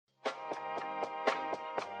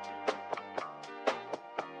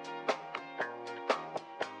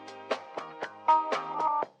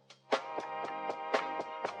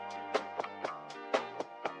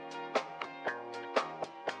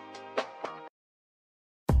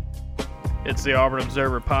It's the Auburn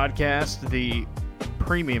Observer Podcast, the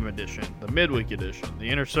premium edition, the midweek edition, the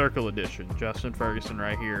Inner Circle edition. Justin Ferguson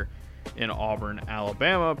right here in Auburn,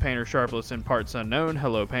 Alabama. Painter Sharpless in parts unknown.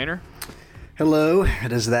 Hello, Painter. Hello.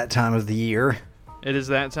 It is that time of the year. It is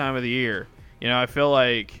that time of the year. You know, I feel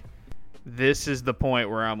like this is the point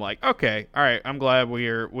where I'm like, okay, all right, I'm glad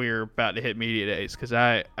we're about to hit media days, because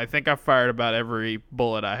I think I've fired about every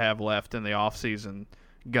bullet I have left in the off-season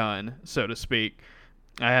gun, so to speak.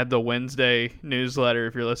 I had the Wednesday newsletter,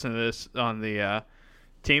 if you're listening to this, on the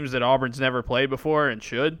teams that Auburn's never played before and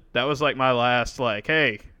should. That was like my last, like,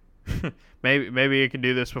 hey, maybe you can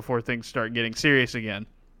do this before things start getting serious again.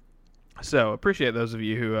 So appreciate those of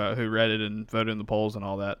you who read it and voted in the polls and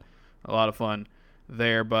all that. A lot of fun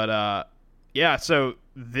there. But, yeah, so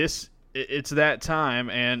it's that time,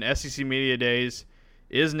 and SEC Media Days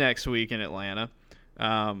is next week in Atlanta.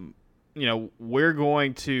 We're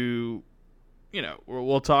going to...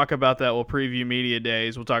 we'll talk about that. We'll preview media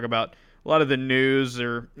days. We'll talk about a lot of the news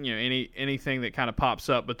or anything that kind of pops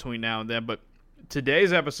up between now and then. But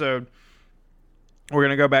today's episode, we're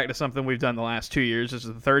going to go back to something we've done the last 2 years. This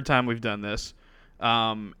is the third time we've done this, we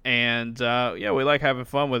like having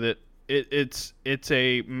fun with it. It's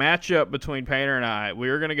a matchup between Painter and I. We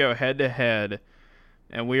are going to go head to head,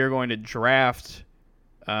 and we are going to draft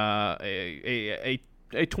a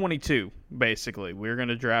 22, basically. We're going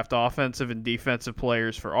to draft offensive and defensive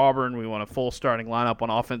players for Auburn. We want a full starting lineup on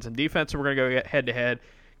offense and defense, and we're going to go head-to-head,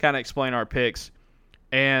 kind of explain our picks.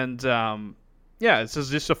 And, this is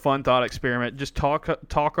just a fun thought experiment. Just talk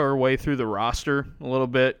our way through the roster a little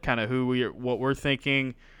bit, kind of what we're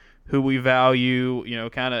thinking, who we value,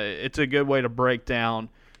 it's a good way to break down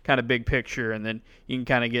kind of big picture, and then you can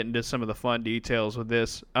kind of get into some of the fun details with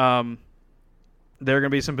this. There are going to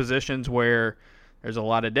be some positions where there's a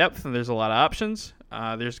lot of depth and there's a lot of options.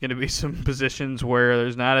 There's going to be some positions where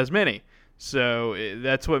there's not as many. So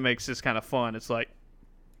that's what makes this kind of fun. It's like,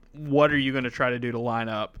 what are you going to try to do to line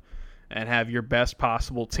up and have your best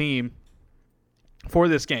possible team for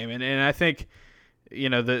this game? And I think,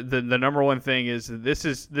 the number one thing is this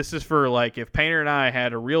is for, like, if Painter and I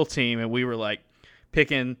had a real team and we were like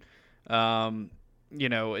picking,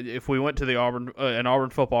 if we went to the Auburn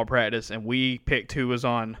football practice and we picked who was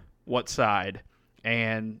on what side,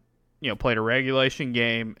 and played a regulation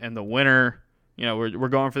game, and the winner, we're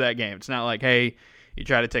going for that game. It's not like, hey, you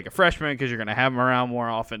try to take a freshman because you're going to have them around more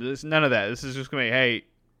often. It's none of that. This is just going to be, hey,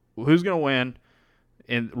 who's going to win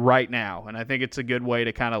right now? And I think it's a good way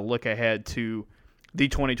to kind of look ahead to the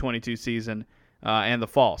 2022 season and the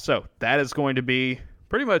fall. So that is going to be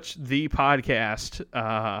pretty much the podcast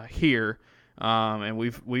here. And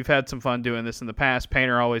we've had some fun doing this in the past.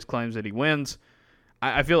 Painter always claims that he wins.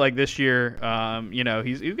 I feel like this year,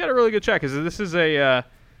 he's got a really good check, because this is a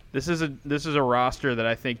roster that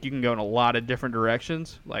I think you can go in a lot of different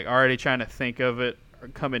directions. Like, already trying to think of it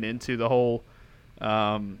coming into the whole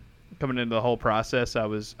process. I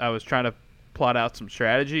was trying to plot out some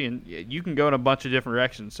strategy, and you can go in a bunch of different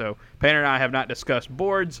directions. So Painter and I have not discussed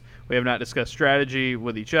boards. We have not discussed strategy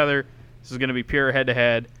with each other. This is going to be pure head to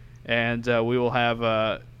head, and we will have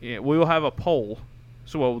a poll.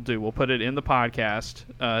 So what we'll do, we'll put it in the podcast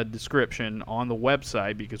description on the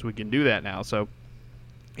website, because we can do that now. So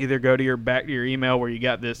either go to back to your email where you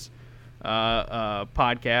got this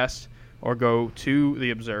podcast, or go to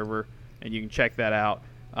the Observer and you can check that out.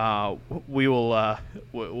 We'll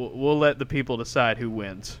let the people decide who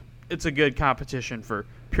wins. It's a good competition for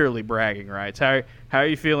purely bragging rights. How are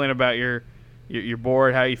you feeling about your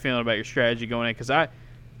board? How are you feeling about your strategy going in? Because I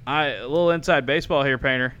a little inside baseball here,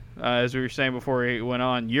 Painter. As we were saying before we went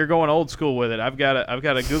on, you're going old school with it. I've got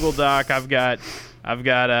a Google Doc. I'm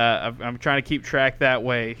trying to keep track that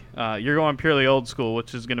way. You're going purely old school,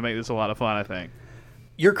 which is going to make this a lot of fun, I think.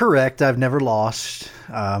 You're correct. I've never lost.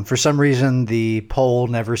 For some reason, the poll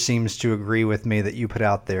never seems to agree with me that you put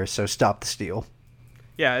out there. So stop the steal.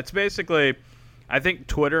 Yeah, it's basically, I think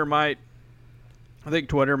Twitter might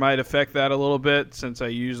affect that a little bit, since I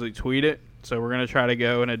usually tweet it. So we're going to try to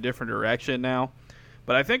go in a different direction now.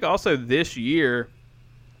 But I think also this year,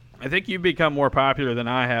 I think you've become more popular than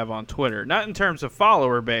I have on Twitter. Not in terms of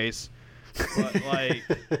follower base, but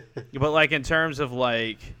like in terms of,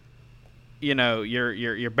 like,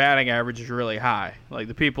 your batting average is really high. Like,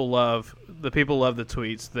 the people love the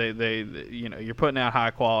tweets. They you're putting out high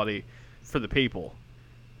quality for the people.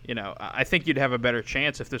 I think you'd have a better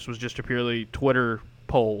chance if this was just a purely Twitter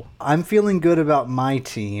poll. I'm feeling good about my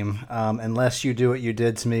team, unless you do what you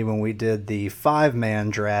did to me when we did the 5-man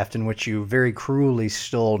draft, in which you very cruelly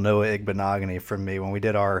stole Noah Igbenogany from me when we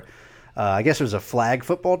did our I guess it was a flag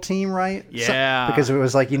football team, right? Yeah. Because it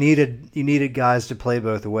was like you needed guys to play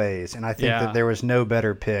both ways, and I think that there was no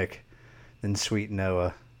better pick than Sweet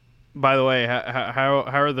Noah. By the way, how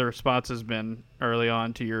are the responses been early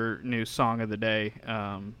on to your new song of the day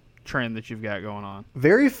trend that you've got going on?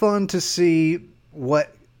 Very fun to see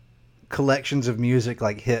what collections of music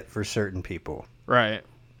like hit for certain people. Right.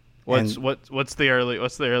 What's the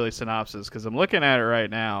early synopsis? Because I'm looking at it right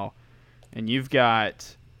now, and you've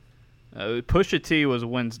got Pusha T was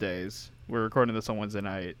Wednesdays. We're recording this on Wednesday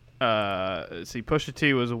night. See, Pusha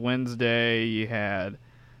T was a Wednesday. You had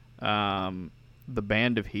the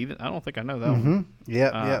Band of Heathen. I don't think I know that one.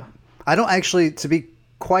 Yeah. I don't actually, to be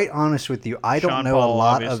quite honest with you, I don't know Paul, a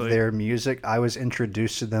lot obviously. of their music. I was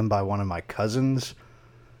introduced to them by one of my cousins,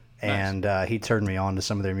 and he turned me on to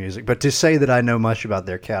some of their music. But to say that I know much about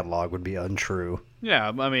their catalog would be untrue.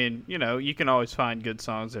 Yeah, I mean, you can always find good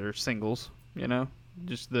songs that are singles,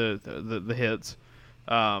 just the hits.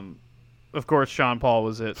 Of course, Sean Paul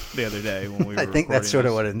was it the other day when we were I think that's sort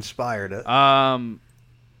of this. what inspired it.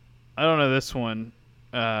 I don't know this one.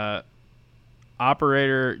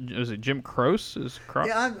 Operator, was it Jim Croce?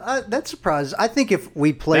 Yeah, that's surprising. I think if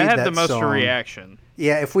we played that had the most song, reaction.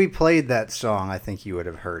 Yeah, if we played that song, I think you would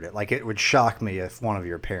have heard it. Like, it would shock me if one of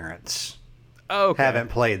your parents haven't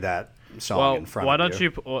played that song in front of you. Why don't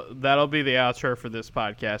you? That'll be the outro for this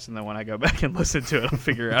podcast, and then when I go back and listen to it, I'll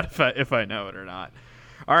figure out if I know it or not.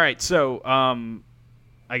 All right, so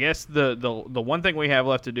I guess the one thing we have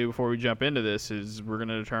left to do before we jump into this is we're going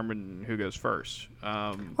to determine who goes first.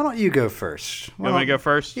 Why don't you go first? You want me to go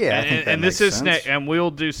first? Yeah, I think that makes sense. Snake, and we'll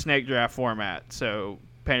do snake draft format. So,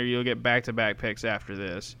 Painter, you'll get back-to-back picks after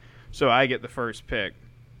this. So I get the first pick.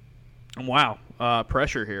 Wow,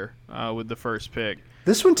 pressure here with the first pick.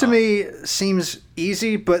 This one to me seems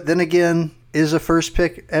easy, but then again, is a first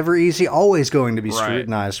pick ever easy? Always going to be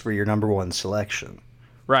scrutinized for your number one selection.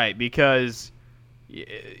 Right, because...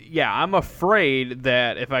 yeah, I'm afraid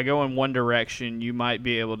that if I go in one direction, you might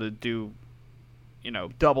be able to do,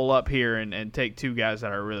 double up here and take two guys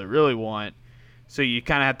that I really, really want. So you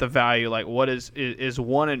kind of have to value, like, what is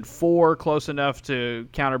 1 and 4 close enough to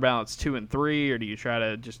counterbalance 2 and 3, or do you try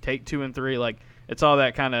to just take 2 and 3? Like, it's all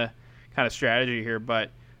that kind of strategy here.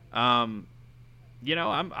 But, I'm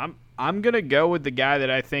gonna go with the guy that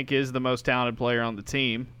I think is the most talented player on the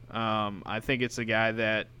team. I think it's a guy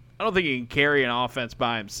that. I don't think he can carry an offense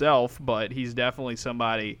by himself, but he's definitely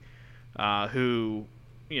somebody who,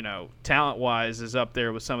 talent-wise is up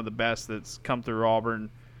there with some of the best that's come through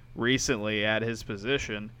Auburn recently at his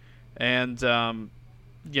position. And, I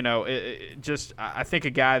think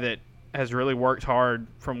a guy that has really worked hard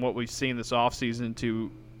from what we've seen this offseason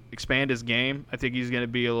to expand his game. I think he's going to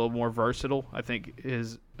be a little more versatile. I think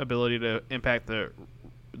his ability to impact the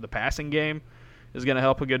passing game is going to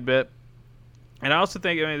help a good bit. And I also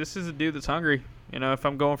think, this is a dude that's hungry. If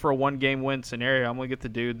I'm going for a one-game win scenario, I'm going to get the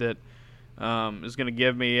dude that is going to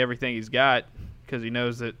give me everything he's got because he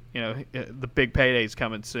knows that, the big payday's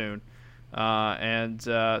coming soon. So I'm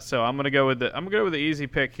going to go with the easy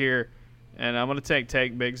pick here, and I'm going to take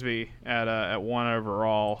Bigsby at 1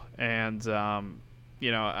 overall. And I'm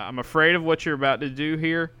afraid of what you're about to do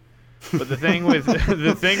here. But the thing with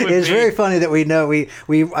it's very funny that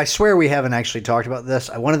we I swear we haven't actually talked about this.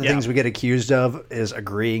 One of the things we get accused of is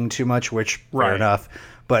agreeing too much, which fair enough.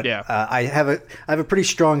 But I have a pretty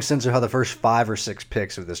strong sense of how the first 5 or 6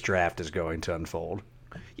 picks of this draft is going to unfold.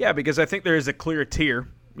 Yeah, because I think there is a clear tier.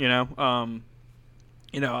 I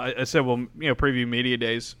said we'll preview media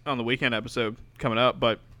days on the weekend episode coming up,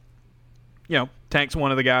 but Tank's one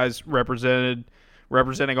of the guys representing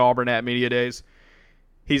Auburn at media days.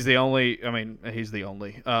 He's the only. He's the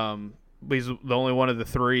only one of the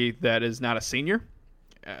 3 that is not a senior.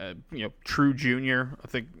 True junior. I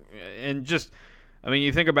think, and just,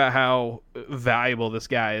 you think about how valuable this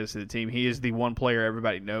guy is to the team. He is the one player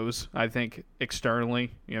everybody knows. I think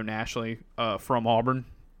externally, nationally, from Auburn,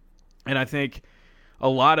 and I think a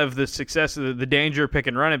lot of the success of the danger of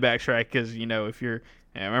picking running backs, right? Because if you're,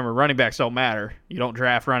 remember, running backs don't matter. You don't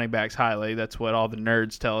draft running backs highly. That's what all the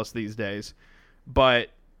nerds tell us these days. But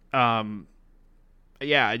I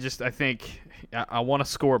think I want to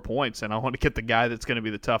score points, and I want to get the guy that's going to be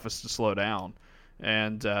the toughest to slow down,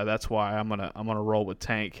 and that's why I'm gonna roll with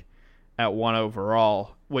Tank at 1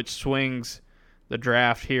 overall, which swings the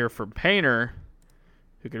draft here for Painter,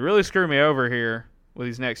 who could really screw me over here with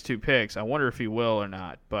these next 2 picks. I wonder if he will or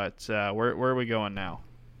not. But where are we going now?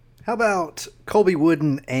 How about Colby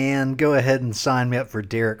Wooden and go ahead and sign me up for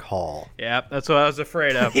Derek Hall? Yeah, that's what I was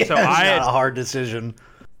afraid of. Yeah, so not a hard decision.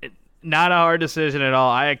 Not a hard decision at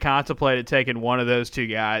all. I had contemplated taking one of those 2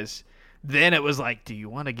 guys. then it was like, do you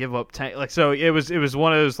want to give up Tank? Like, so it was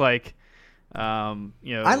one of those like,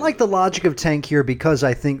 I like the logic of Tank here because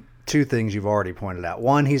I think two things you've already pointed out.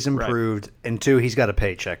 One, he's improved, right. And two, he's got a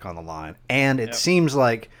paycheck on the line. And it seems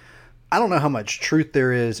like, I don't know how much truth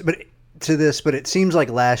there is but it seems like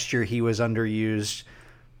last year he was underused.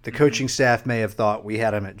 The coaching staff may have thought we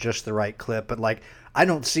had him at just the right clip, but like, I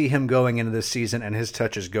don't see him going into this season and his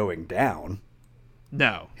touches going down.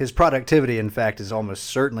 No. His productivity, in fact, is almost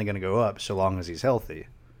certainly going to go up so long as he's healthy.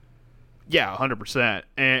 Yeah, 100%.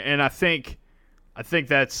 And I think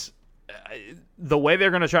that's the way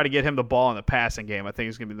they're going to try to get him the ball in the passing game. I think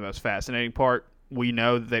is going to be the most fascinating part. We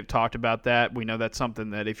know that they've talked about that. We know that's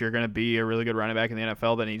something that if you're going to be a really good running back in the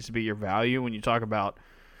NFL, that needs to be your value. When you talk about,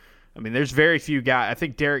 I mean, there's very few guys. I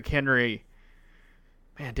think Derrick Henry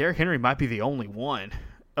might be the only one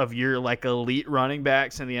of your like elite running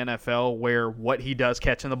backs in the NFL where what he does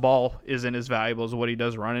catching the ball isn't as valuable as what he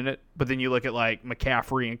does running it. But then you look at like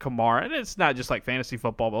McCaffrey and Kamara, and it's not just like fantasy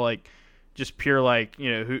football, but like just pure like,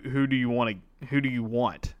 you know, who do you want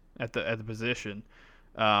at the position?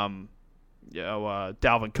 Dalvin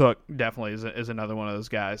Cook definitely is another one of those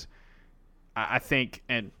guys. I think,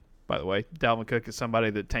 and by the way, Dalvin Cook is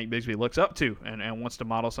somebody that Tank Bigsby looks up to and wants to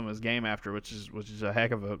model some of his game after, which is a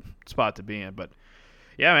heck of a spot to be in. But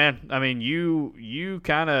yeah, man, I mean, you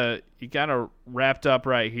kind of wrapped up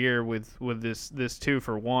right here with this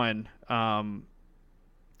 2-for-1.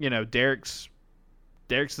 You know, Derek's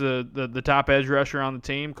the top edge rusher on the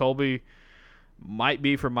team. Colby might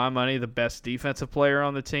be, for my money, the best defensive player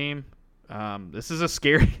on the team. This is a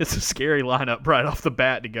scary lineup right off the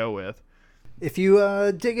bat to go with. If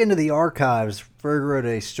you dig into the archives, Ferg wrote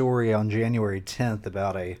a story on January 10th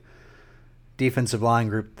about a defensive line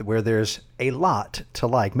group where there's a lot to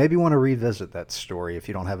like. Maybe you want to revisit that story if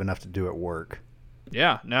you don't have enough to do at work.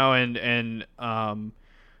 Yeah, no, and I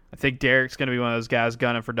think Derek's going to be one of those guys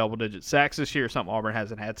gunning for double-digit sacks this year, something Auburn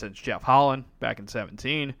hasn't had since Jeff Holland back in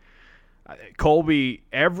 2017. Colby,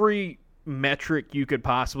 every metric you could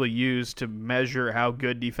possibly use to measure how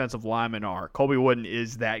good defensive linemen are, Colby Wooden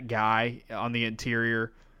is that guy on the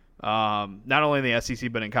interior, not only in the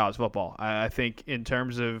SEC but in college football. I think in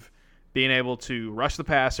terms of being able to rush the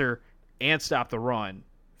passer and stop the run,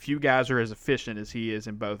 few guys are as efficient as he is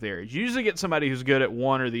in both areas. You usually get somebody who's good at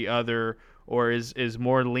one or the other, or is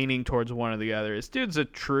more leaning towards one or the other. This dude's a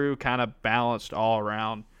true kind of balanced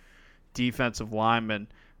all-around defensive lineman.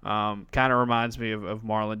 Kind of reminds me of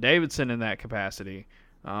Marlon Davidson in that capacity.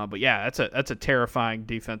 But yeah, that's a terrifying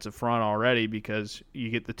defensive front already because you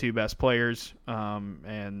get the two best players.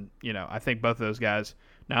 And you know, I think both of those guys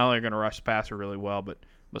not only are going to rush the passer really well, but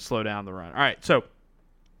slow down the run. All right, so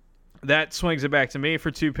that swings it back to me for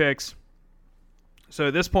 2 picks. So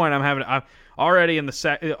at this point, I'm already in the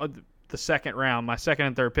second round. My second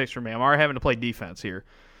and third picks for me. I'm already having to play defense here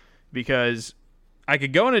because I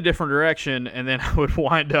could go in a different direction, and then I would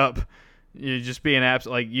wind up just being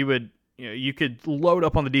like you could load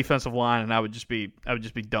up on the defensive line, and I would just be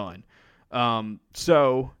done.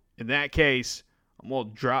 So in that case, I'm going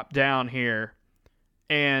to drop down here,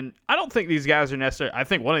 and I don't think these guys are necessarily. I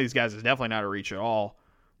think one of these guys is definitely not a reach at all,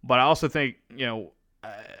 but I also think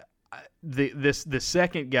the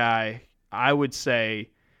second guy, I would say,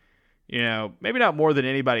 maybe not more than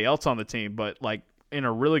anybody else on the team, but like in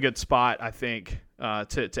a really good spot, I think.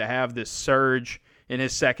 To have this surge in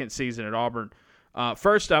his second season at Auburn.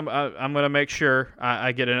 First, I'm going to make sure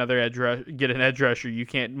I get an edge rusher. You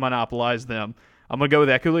can't monopolize them. I'm going to go with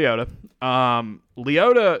Eku Leota.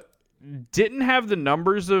 Leota didn't have the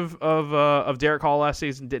numbers of Derek Hall last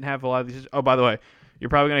season. Didn't have a lot of these. Oh, by the way,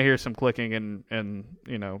 you're probably going to hear some clicking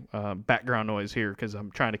and background noise here because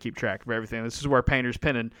I'm trying to keep track of everything. This is where Painter's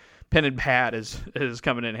pen and pad is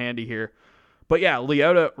coming in handy here. But yeah,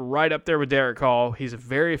 Leota right up there with Derek Hall. He's a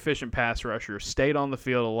very efficient pass rusher, stayed on the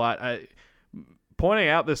field a lot. Pointing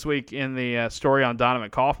out this week in the story on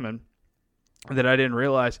Donovan Kaufman that I didn't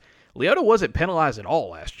realize, Leota wasn't penalized at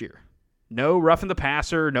all last year. No roughing the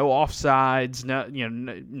passer, no offsides,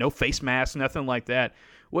 no face mask, nothing like that.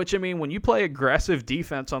 Which, I mean, when you play aggressive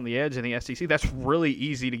defense on the edge in the SEC, that's really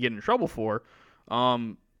easy to get in trouble for.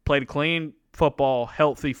 Played clean football,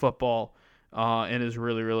 healthy football, and is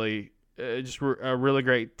really, really just a really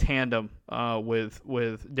great tandem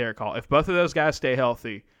with Derek Hall. If both of those guys stay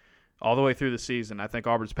healthy all the way through the season, I think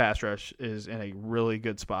Auburn's pass rush is in a really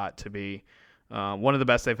good spot to be one of the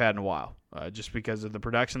best they've had in a while, just because of the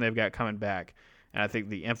production they've got coming back, and I think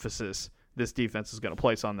the emphasis this defense is going to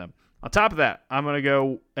place on them. On top of that, I'm going to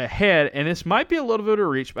go ahead, and this might be a little bit of a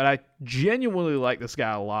reach, but I genuinely like this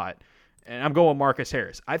guy a lot, and I'm going Marcus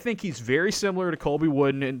Harris. I think he's very similar to Colby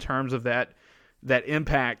Wooden in terms of that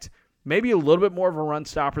impact maybe a little bit more of a run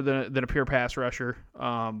stopper than a pure pass rusher.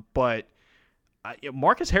 But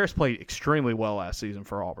Marcus Harris played extremely well last season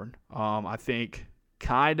for Auburn. I think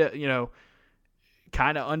kind of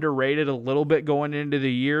underrated a little bit going into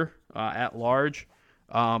the year at large.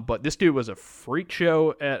 But this dude was a freak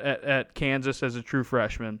show at Kansas as a true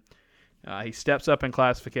freshman. He steps up in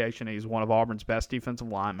classification. He's one of Auburn's best defensive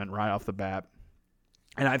linemen right off the bat.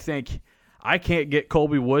 And I think I can't get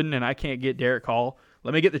Colby Wooden and I can't get Derek Hall.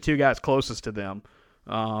 Let me get the two guys closest to them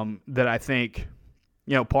that I think,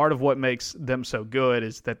 part of what makes them so good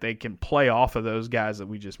is that they can play off of those guys that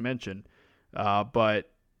we just mentioned.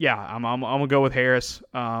 But, yeah, I'm going to go with Harris.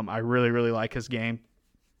 I really, really like his game.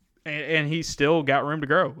 And he's still got room to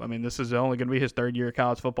grow. I mean, this is only going to be his third year of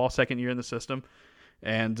college football, second year in the system.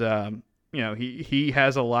 And, he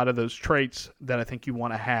has a lot of those traits that I think you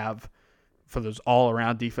want to have for those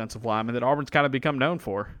all-around defensive linemen that Auburn's kind of become known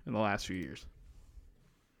for in the last few years.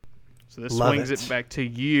 So this swings it back to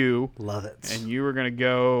you. Love it. And you were going to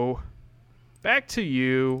go back to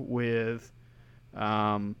you with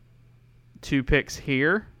two picks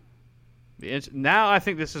here. Now I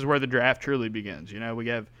think this is where the draft truly begins. We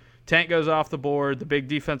have Tank goes off the board. The big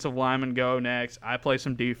defensive linemen go next. I play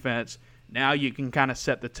some defense. Now you can kind of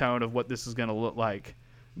set the tone of what this is going to look like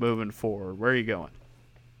moving forward. Where are you going?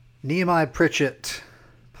 Nehemiah Pritchett,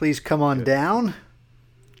 please come on down.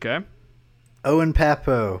 Okay. Owen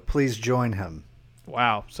Papo, please join him.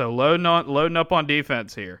 Wow. So loading up on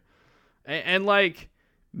defense here. And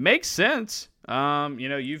makes sense.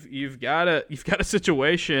 You've got a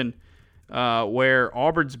situation where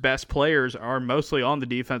Auburn's best players are mostly on the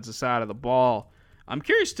defensive side of the ball. I'm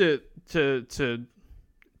curious to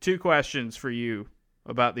two questions for you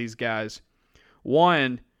about these guys.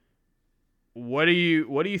 One, what do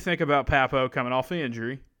you think about Papo coming off the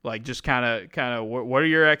injury? Just kind of what are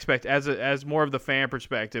your as more of the fan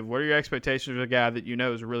perspective? What are your expectations of a guy that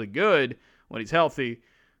is really good when he's healthy?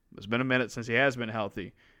 It's been a minute since he has been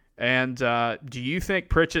healthy. And do you think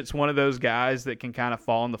Pritchett's one of those guys that can kind of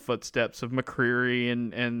fall in the footsteps of McCreary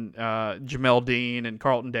and Jamel Dean and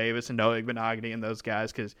Carlton Davis and Noah Igbenogany and those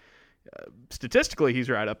guys? Because statistically, he's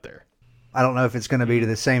right up there. I don't know if it's going to be to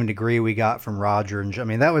the same degree we got from Roger.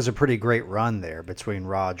 That was a pretty great run there between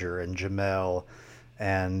Roger and Jamel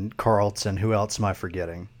and Carlton. Who else am I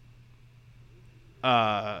forgetting?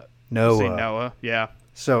 Noah, yeah.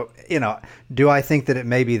 So, do I think that it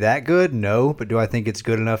may be that good? No. But do I think it's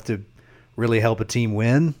good enough to really help a team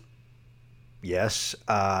win? Yes.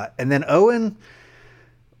 And then Owen,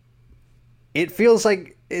 it feels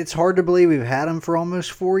like it's hard to believe we've had him for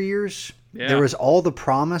almost 4 years. Yeah. There was all the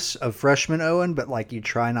promise of freshman Owen, but you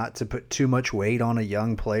try not to put too much weight on a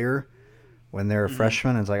young player when they're a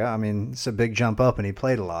freshman. It's it's a big jump up, and he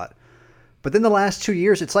played a lot. But then the last 2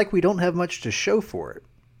 years, it's like we don't have much to show for it.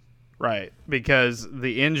 Right, because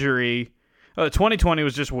the injury, 2020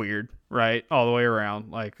 was just weird, right, all the way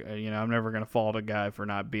around. I'm never going to fault a guy for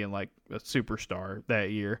not being a superstar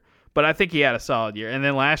that year. But I think he had a solid year. And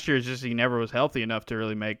then last year, he never was healthy enough to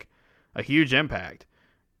really make a huge impact.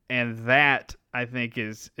 And that, I think,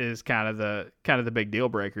 is kind of the big deal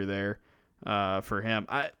breaker there for him.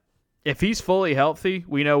 If he's fully healthy,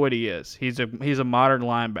 we know what he is. He's a modern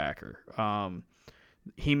linebacker.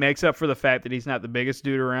 He makes up for the fact that he's not the biggest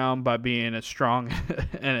dude around by being as strong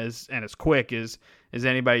and as quick as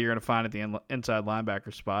anybody you're going to find at the inside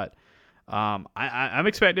linebacker spot. I'm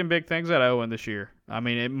expecting big things out of Owen this year.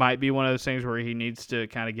 It might be one of those things where he needs to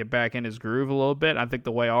kind of get back in his groove a little bit. I think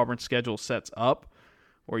the way Auburn's schedule sets up,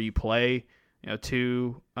 where you play,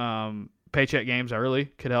 2 paycheck games early,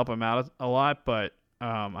 could help him out a lot. But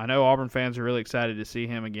I know Auburn fans are really excited to see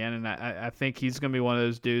him again, and I think he's going to be one of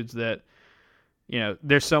those dudes that,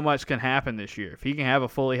 there's so much can happen this year. If he can have a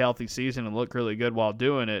fully healthy season and look really good while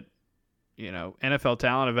doing it, NFL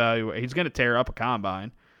talent evaluator, he's going to tear up a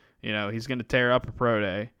combine. He's going to tear up a pro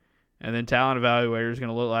day. And then talent evaluator is going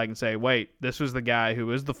to look and say, wait, this was the guy who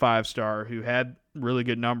was the 5-star who had really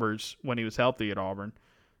good numbers when he was healthy at Auburn.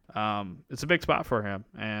 It's a big spot for him,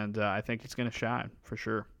 and I think he's going to shine for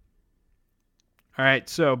sure. All right,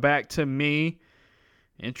 so back to me.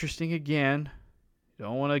 Interesting again.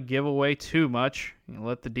 Don't want to give away too much.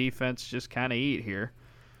 Let the defense just kind of eat here.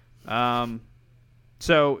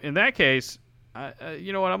 So in that case,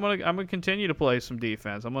 you know what? I'm gonna continue to play some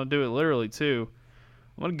defense. I'm gonna do it literally too.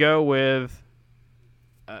 I'm gonna go with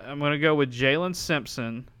Jalen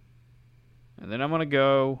Simpson, and then I'm gonna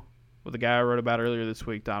go with the guy I wrote about earlier this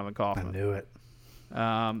week, Donovan Kaufman. I knew it.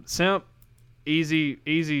 Simp,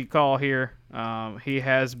 easy call here. He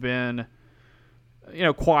has been,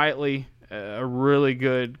 quietly a really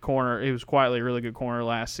good corner. He was quietly a really good corner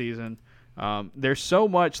last season. There's so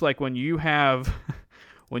much like when you have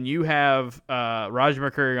Roger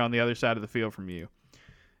McCreary on the other side of the field from you,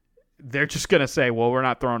 they're just gonna say, well, we're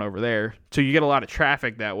not throwing over there. So you get a lot of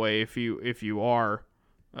traffic that way if you are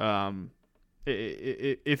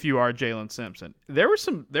Jalen Simpson. There were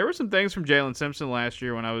some things from Jalen Simpson last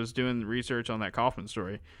year when I was doing research on that Kaufman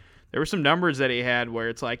story. There were some numbers that he had where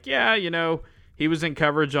it's like, yeah, he was in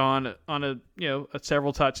coverage on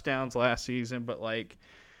several touchdowns last season, but like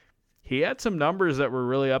he had some numbers that were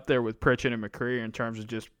really up there with Pritchett and McCreary in terms of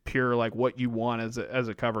just pure like what you want as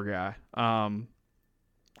a cover guy.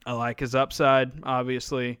 I like his upside,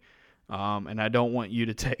 obviously, and I don't want you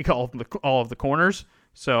to take all of the corners,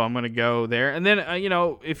 so I'm going to go there. And then,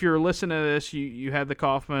 if you're listening to this, you had the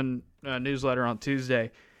Kaufman newsletter on Tuesday.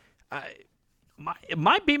 It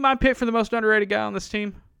might be my pick for the most underrated guy on this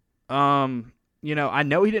team. I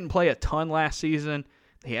know he didn't play a ton last season.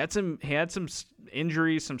 He had some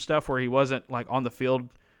injuries, some stuff where he wasn't like on the field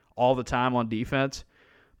all the time on defense.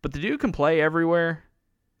 But the dude can play everywhere,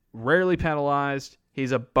 rarely penalized.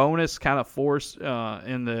 He's a bonus kind of force as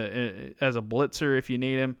a blitzer if you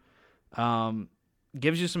need him.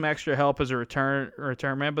 Gives you some extra help as a return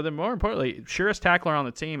man, but then more importantly, surest tackler on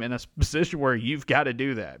the team in a position where you've got to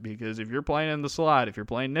do that, because if you're playing in the slot, if you're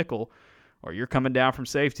playing nickel, or you're coming down from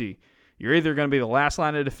safety, you're either going to be the last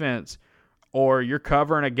line of defense, or you're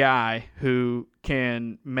covering a guy who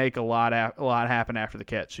can make a lot happen after the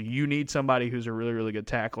catch. So you need somebody who's a really, really good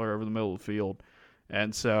tackler over the middle of the field.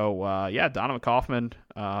 And so, Donovan Kaufman,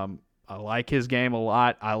 I like his game a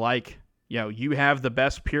lot. I like, you have the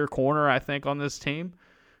best pure corner, I think, on this team.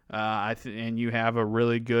 And you have a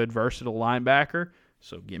really good, versatile linebacker.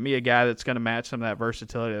 So give me a guy that's going to match some of that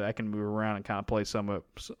versatility that can move around and kind of play some of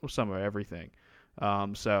everything.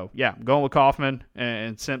 I'm going with Kaufman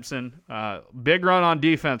and Simpson. Big run on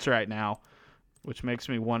defense right now, which makes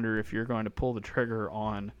me wonder if you're going to pull the trigger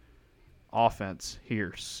on offense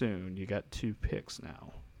here soon. You got 2 picks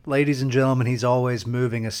now. Ladies and gentlemen, he's always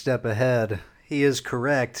moving a step ahead. He is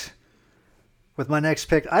correct. With my next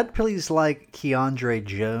pick, I'd please like Keandre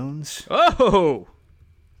Jones. Oh!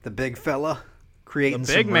 The big fella. Creating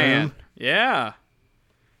the big some man. room. Yeah.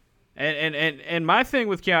 And my thing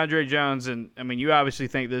with Keandre Jones, and I mean, you obviously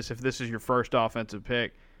think this if this is your first offensive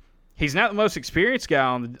pick, he's not the most experienced guy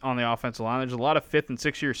on the offensive line. There's a lot of 5th and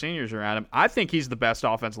 6th-year seniors around him. I think he's the best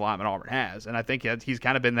offensive lineman Auburn has, and I think he's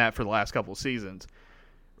kind of been that for the last couple of seasons.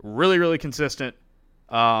 Really, really consistent.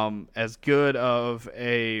 As good of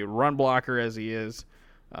a run blocker as he is,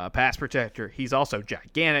 pass protector. He's also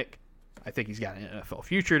gigantic. I think he's got an NFL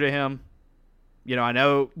future to him. I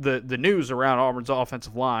know the news around Auburn's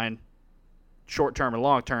offensive line, short term and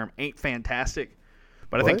long term, ain't fantastic.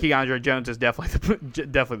 But I think Keandre Jones is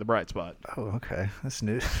definitely the bright spot. Oh, okay, that's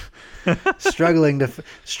new. struggling to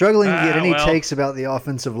get any takes about the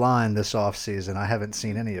offensive line this offseason. I haven't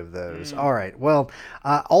seen any of those. All right, well,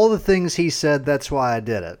 all the things he said, that's why I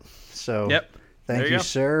did it. So, thank you,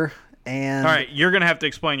 sir. And all right, you're gonna have to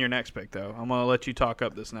explain your next pick, though. I'm gonna let you talk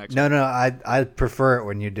up this next. No, I prefer it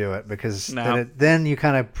when you do it, because then you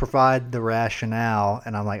kind of provide the rationale,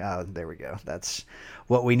 and I'm like, oh, there we go. That's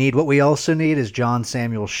what we need. What we also need is John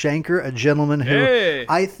Samuel Shanker, a gentleman who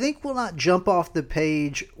I think will not jump off the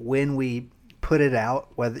page when we put it out,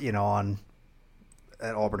 whether on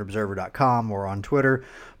at auburnobserver.com or on Twitter.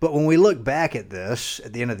 But when we look back at this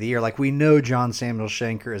at the end of the year, like, we know John Samuel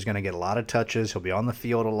Shanker is going to get a lot of touches. He'll be on the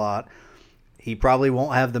field a lot. He probably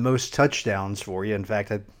won't have the most touchdowns for you. In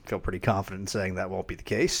fact, I feel pretty confident in saying that won't be the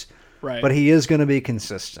case. Right. But he is going to be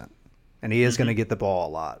consistent, and he is going to get the ball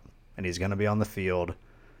a lot, and he's going to be on the field.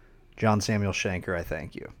 John Samuel Shanker, I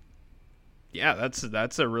thank you. Yeah,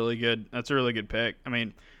 that's a really good pick. I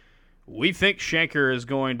mean, we think Shanker is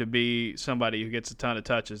going to be somebody who gets a ton of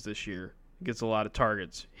touches this year, gets a lot of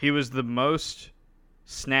targets. He was the most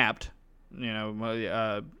snapped,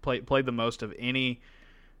 played the most of any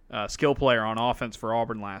skill player on offense for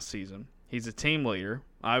Auburn last season. He's a team leader.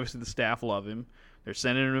 Obviously, the staff love him. They're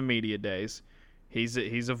sending him to media days. He's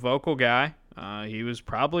a vocal guy. He was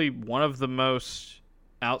probably one of the most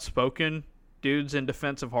outspoken dudes in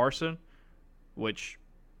defense of Harsin, which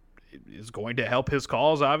is going to help his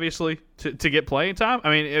cause, obviously, to get playing time. I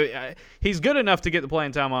mean, he's good enough to get the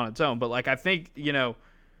playing time on its own, but like, I think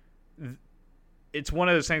it's one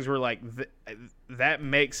of those things where like that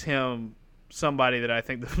makes him somebody that I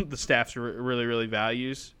think the staff really, really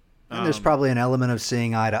values. And there's probably an element of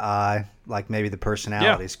seeing eye to eye, like maybe the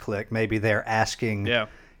personalities click. Maybe they're asking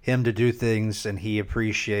him to do things, and he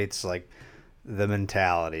appreciates like the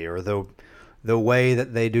mentality or the the way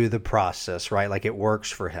that they do the process, right? Like it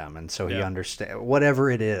works for him, and so he understands whatever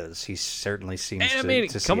it is. He certainly seems to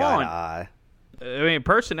see eye to eye. I mean,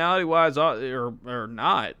 personality-wise or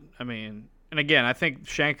not, I mean, and again, I think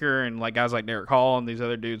Shanker and like guys like Derek Hall and these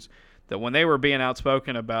other dudes, that when they were being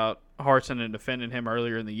outspoken about Harsin and defending him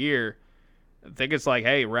earlier in the year, I think it's like,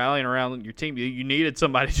 hey, rallying around your team, you needed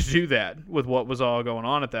somebody to do that with what was all going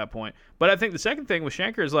on at that point. But I think the second thing with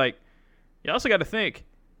Shanker is like, you also got to think,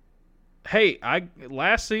 hey,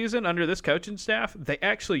 last season under this coaching staff, they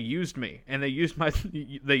actually used me, and they used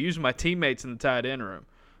my teammates in the tight end room.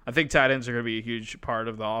 I think tight ends are going to be a huge part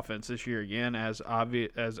of the offense this year again, as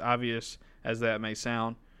obvious as that may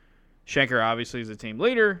sound. Shanker obviously is a team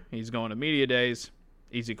leader. He's going to media days.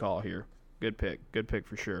 Easy call here. Good pick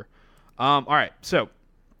for sure. All right, so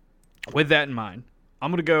with that in mind,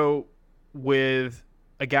 I'm going to go with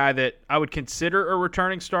a guy that I would consider a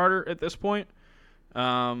returning starter at this point.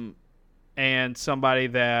 And somebody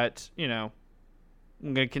that, I'm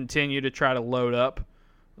going to continue to try to load up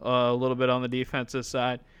a little bit on the defensive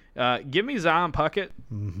side. Give me Zion Puckett.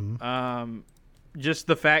 Mm-hmm. Just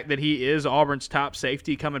the fact that he is Auburn's top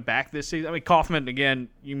safety coming back this season. I mean, Kaufman, again,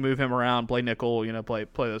 you move him around, play nickel, play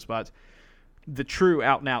those spots. The true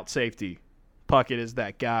out-and-out safety, Puckett is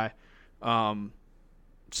that guy.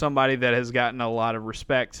 Somebody that has gotten a lot of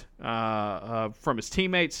respect from his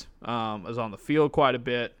teammates, is on the field quite a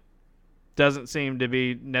bit. Doesn't seem to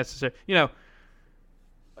be necessary.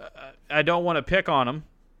 I don't want to pick on him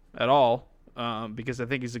at all because I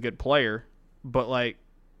think he's a good player. But,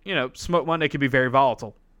 Smoke Monday could be very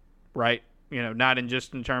volatile, right? Not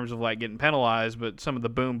just in terms of, getting penalized, but some of the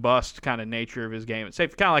boom-bust kind of nature of his game at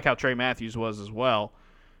safety, kind of like how Trey Matthews was as well.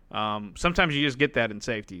 Sometimes you just get that in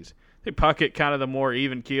safeties. I think Puckett kind of the more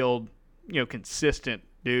even-keeled, consistent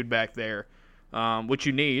dude back there, which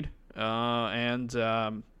you need. He's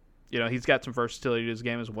got some versatility to his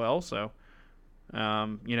game as well. So,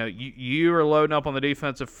 you are loading up on the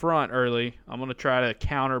defensive front early. I'm going to try to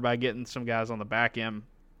counter by getting some guys on the back end.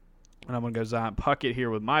 And I'm going to go Zion Puckett here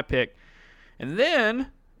with my pick. And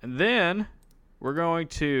then we're going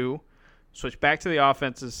to switch back to the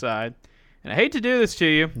offensive side. And I hate to do this to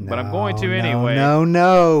you, but I'm going to anyway.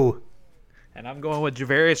 No. And I'm going with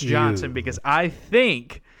Javarius Johnson because I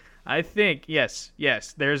think, yes,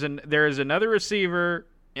 there is another receiver,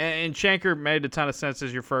 and Shanker made a ton of sense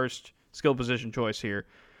as your first skill position choice here.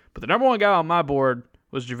 But the number one guy on my board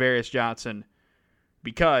was Javarius Johnson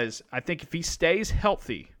because I think if he stays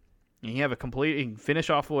healthy, and he can finish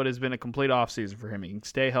off what has been a complete offseason for him, he can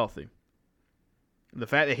stay healthy. The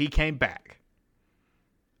fact that he came back,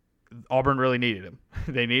 Auburn really needed him.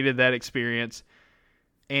 They needed that experience.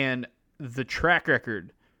 And the track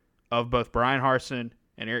record of both Brian Harsin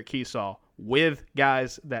and Eric Kiesau with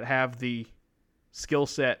guys that have the skill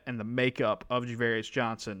set and the makeup of Javarius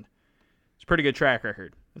Johnson, it's a pretty good track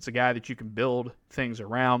record. It's a guy that you can build things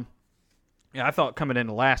around. I thought coming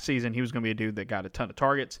into last season he was going to be a dude that got a ton of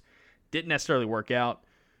targets. Didn't necessarily work out.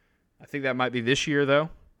 I think that might be this year, though.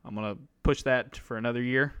 I'm going to push that for another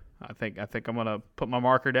year. I think I'm going to put my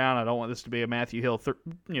marker down. I don't want this to be a Matthew Hill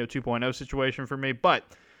 2.0 situation for me, but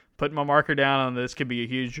putting my marker down on this could be a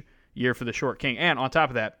huge year for the short king. And on top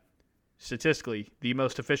of that, statistically, the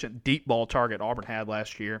most efficient deep ball target Auburn had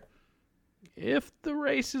last year. If the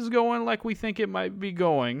race is going like we think it might be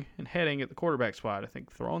going and heading at the quarterback spot, I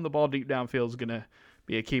think throwing the ball deep downfield is going to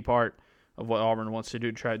be a key part of what Auburn wants to do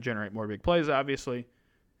to try to generate more big plays, obviously,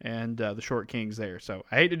 and the short king's there. So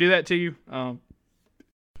I hate to do that to you.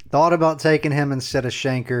 Thought about taking him instead of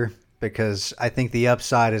Shanker because I think the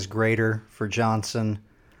upside is greater for Johnson.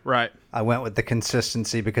 Right. I went with the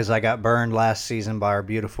consistency because I got burned last season by our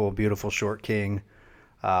beautiful, beautiful short king.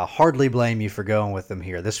 Hardly blame you for going with him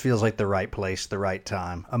here. This feels like the right place, the right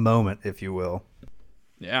time, a moment, if you will.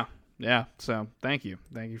 Yeah. So thank you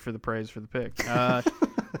for the praise for the pick.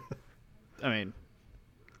 I mean,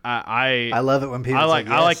 I love it when people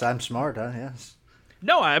say, I'm smart, huh? Yes.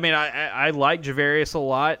 No, I mean, I like Javarius a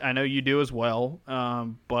lot. I know you do as well.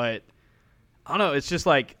 But I don't know. It's just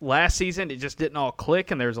like last season, it just didn't all click,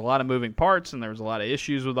 and there's a lot of moving parts, and there's a lot of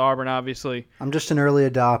issues with Auburn, obviously. I'm just an early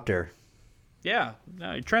adopter. Yeah.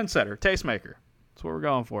 No, trendsetter, tastemaker. That's what we're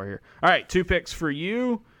going for here. All right, 2 picks for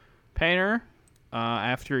you, Painter,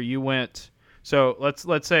 after you went. So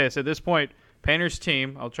let's say it's at this point, Painter's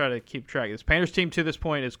team, I'll try to keep track of this. Painter's team to this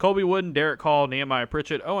point is Colby Wooden, Derek Hall, Nehemiah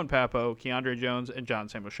Pritchett, Owen Papo, Keandre Jones, and John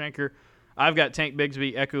Samuel Shanker. I've got Tank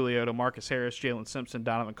Bigsby, Eku Leota, Marcus Harris, Jalen Simpson,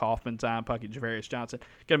 Donovan Kaufman, Zion Puckett, Javarius Johnson.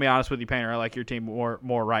 Gonna be honest with you, Painter, I like your team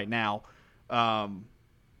more right now.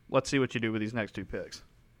 Let's see what you do with these next 2 picks.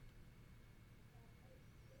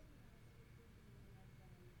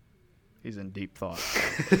 He's in deep thought.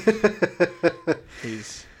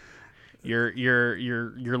 He's your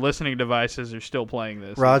listening devices are still playing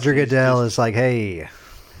this. Roger Goodell is like, hey,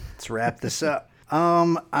 let's wrap this up.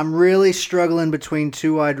 I'm really struggling between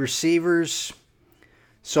two wide receivers,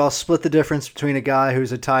 so I'll split the difference between a guy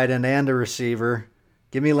who's a tight end and a receiver.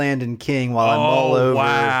 Give me Landon King while I mull over.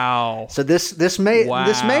 Wow! So this may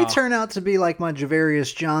turn out to be like my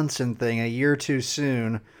Javarius Johnson thing a year too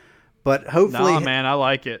soon, but hopefully, man, I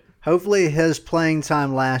like it. Hopefully, his playing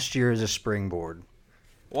time last year is a springboard.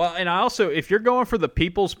 Well, and I also, if you're going for the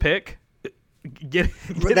people's pick,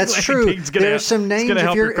 that's true. There's some names.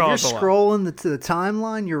 If you're scrolling the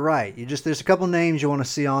timeline, you're right. There's a couple names you want to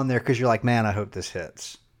see on there because you're like, man, I hope this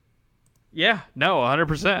hits. Yeah, no,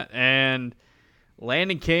 100%. And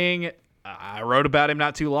Landon King, I wrote about him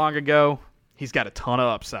not too long ago. He's got a ton of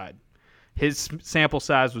upside. His sample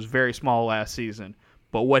size was very small last season,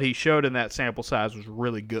 but what he showed in that sample size was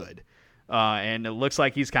really good. And it looks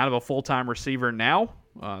like he's kind of a full-time receiver now.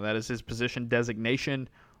 That is his position designation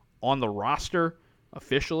on the roster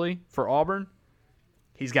officially for Auburn.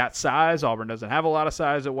 He's got size. Auburn doesn't have a lot of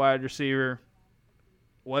size at wide receiver.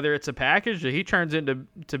 Whether it's a package that he turns into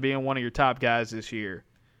being one of your top guys this year,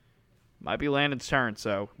 might be Landon's turn.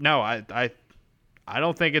 So no, I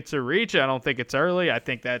don't think it's a reach. I don't think it's early. I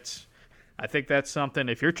think that's something.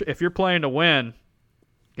 If you're playing to win,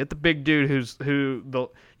 get the big dude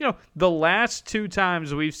the last two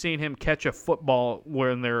times we've seen him catch a football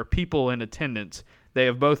when there are people in attendance, they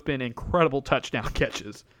have both been incredible touchdown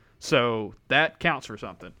catches. So that counts for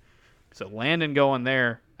something. So Landon going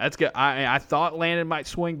there, that's good. I thought Landon might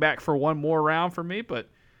swing back for one more round for me, but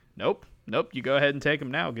nope. You go ahead and take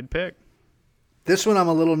him now. Good pick. This one I'm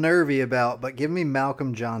a little nervy about, but give me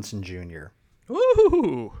Malcolm Johnson Jr.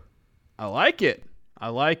 Ooh, I like it. A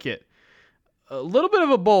little bit of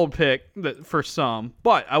a bold pick for some,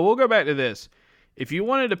 but I will go back to this. If you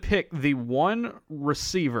wanted to pick the one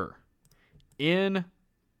receiver in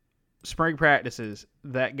spring practices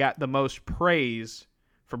that got the most praise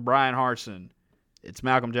from Brian Harsin, it's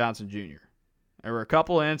Malcolm Johnson Jr. There were a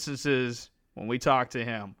couple of instances when we talked to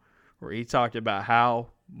him where he talked about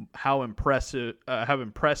how impressive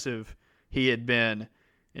he had been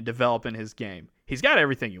in developing his game. He's got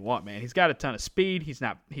everything you want, man. He's got a ton of speed. He's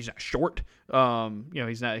not short.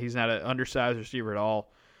 He's not an undersized receiver at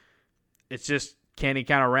all. It's just, can he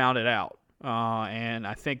kind of round it out? And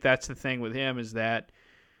I think that's the thing with him is that,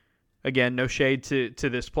 again, no shade to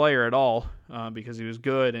this player at all, because he was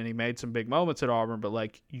good and he made some big moments at Auburn. But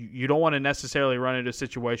like, you don't want to necessarily run into a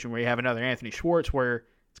situation where you have another Anthony Schwartz where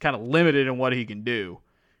it's kind of limited in what he can do.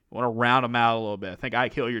 You want to round him out a little bit. I think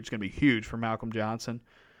Ike Hilliard's going to be huge for Malcolm Johnson.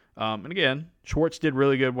 And again, Schwartz did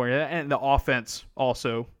really good work. And the offense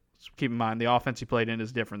also, keep in mind, the offense he played in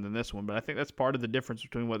is different than this one. But I think that's part of the difference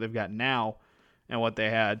between what they've got now and what they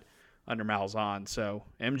had under Malzahn. So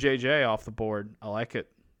MJJ off the board. I like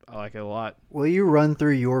it. I like it a lot. Will you run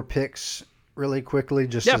through your picks really quickly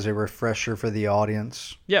just as a refresher for the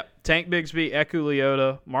audience? Yep. Tank Bigsby, Eku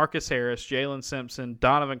Leota, Marcus Harris, Jalen Simpson,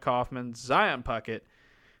 Donovan Kaufman, Zion Puckett,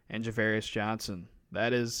 and Javarius Johnson.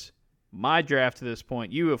 That is my draft to this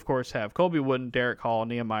point. You, of course, have Colby Wooden, Derek Hall,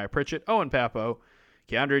 Nehemiah Pritchett, Owen Papo,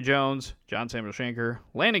 Keandre Jones, John Samuel Shanker,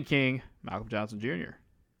 Landon King, Malcolm Johnson Jr.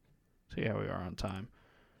 See how we are on time.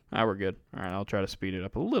 We're good. All right, I'll try to speed it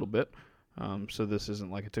up a little bit so this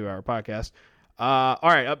isn't like a 2-hour podcast. All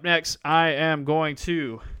right, up next, I am going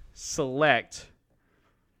to select...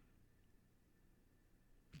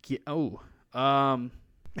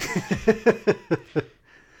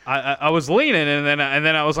 I was leaning, and then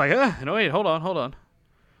I was like, no, wait, hold on. All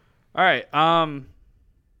right,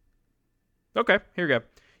 okay, here we go.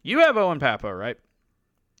 You have Owen Papo, right?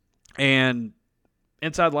 And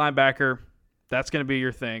inside linebacker, that's going to be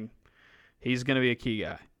your thing. He's going to be a key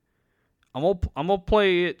guy. I'm gonna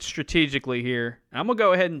play it strategically here. I'm gonna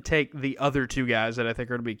go ahead and take the other two guys that I think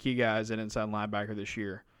are gonna be key guys at inside linebacker this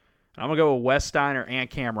year. I'm gonna go with Wes Steiner and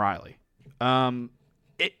Cam Riley.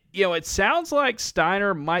 It sounds like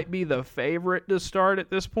Steiner might be the favorite to start at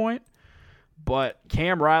this point, but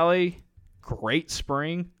Cam Riley, great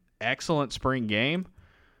spring, excellent spring game.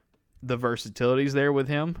 The versatility's there with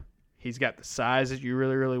him. He's got the size that you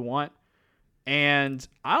really, really want. And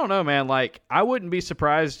I don't know, man, like, I wouldn't be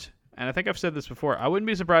surprised, and I think I've said this before, I wouldn't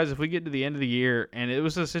be surprised if we get to the end of the year and it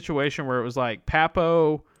was a situation where it was like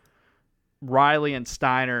Papo, Riley, and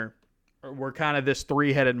Steiner were kind of this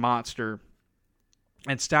three-headed monster.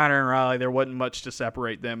 And Steiner and Riley, there wasn't much to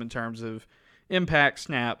separate them in terms of impact,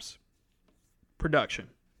 snaps, production.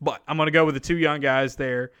 But I'm going to go with the two young guys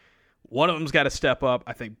there. One of them's got to step up.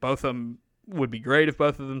 I think both of them would be great if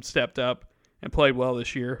both of them stepped up. and played well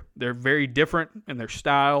this year. They're very different in their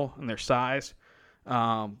style and their size,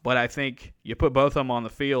 but I think you put both of them on the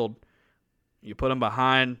field, you put them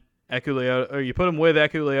behind Ekuleota, or you put them with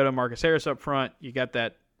Ekuleota, Marcus Harris up front. You got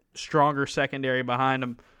that stronger secondary behind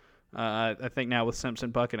them. I think now with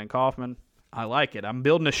Simpson, Puckett, and Kaufman, I like it. I'm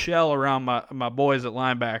building a shell around my boys at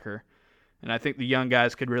linebacker, and I think the young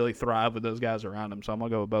guys could really thrive with those guys around them. So I'm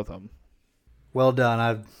gonna go with both of them. Well done.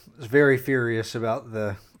 I was very furious about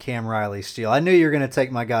the Cam Riley steal. I knew you were going to take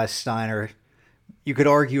my guy Steiner. You could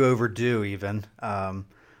argue overdue even. I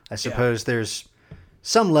suppose there's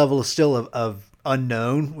some level still of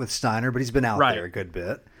unknown with Steiner, but he's been out there a good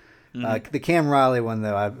bit. The Cam Riley one,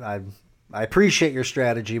 though, I appreciate your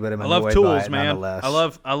strategy, but I'm annoyed by it nonetheless. I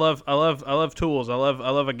love tools. I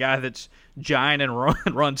love a guy that's giant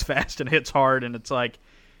and runs fast and hits hard, and it's like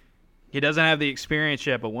he doesn't have the experience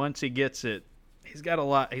yet, but once he gets it, he's got a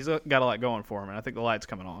lot going for him, and I think the light's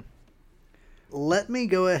coming on. Let me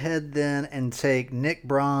go ahead then and take Nick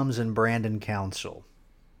Brahms and Brandon Council.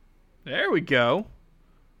 There we go.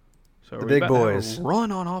 So the big boys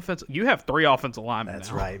run on offense. You have 3 offensive linemen. That's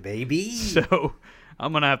now. right, baby. So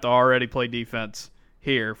I'm gonna have to already play defense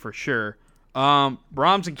here for sure.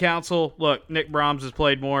 Brahms and Council. Look, Nick Brahms has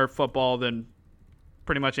played more football than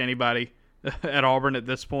pretty much anybody at Auburn at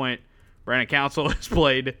this point. Brandon Council has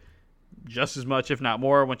played just as much, if not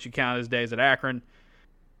more, once you count his days at Akron.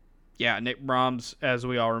 Yeah, Nick Brahms, as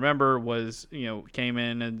we all remember, came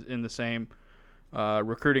in the same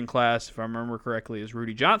recruiting class, if I remember correctly, as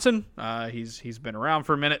Rudy Johnson. He's been around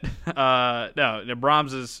for a minute. No,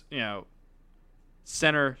 Brahms is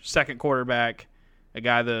center, second quarterback, a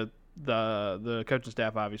guy the coaching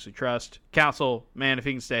staff obviously trust. Council, man, if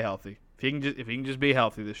he can stay healthy, if he can just be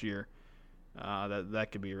healthy this year. That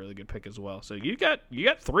could be a really good pick as well. So you got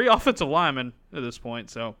 3 offensive linemen at this point.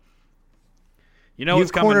 So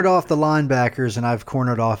you've cornered off the linebackers, and I've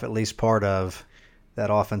cornered off at least part of that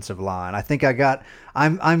offensive line. I think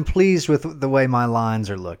I'm pleased with the way my lines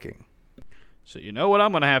are looking. So you know what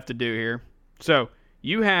I'm going to have to do here. So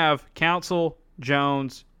you have Council,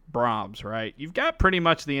 Jones, Brahms, right? You've got pretty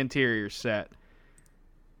much the interior set.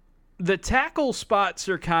 The tackle spots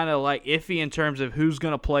are kind of like iffy in terms of who's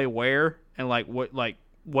going to play where. And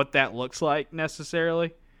what that looks like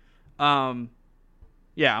necessarily. I'm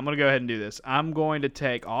gonna go ahead and do this. I'm going to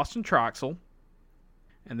take Austin Troxell,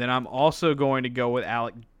 and then I'm also going to go with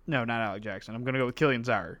not Alec Jackson. I'm going to go with Killian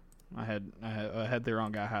Zaire. I had the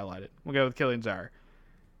wrong guy highlighted. We'll go with Killian Zaire.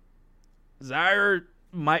 Zaire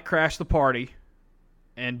might crash the party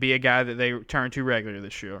and be a guy that they turn to regularly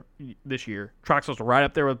this year. Troxell's right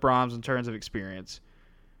up there with Brahms in terms of experience.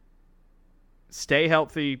 Stay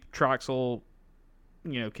healthy. Troxell,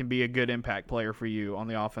 can be a good impact player for you on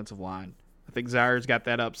the offensive line. I think Zaire's got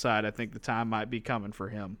that upside. I think the time might be coming for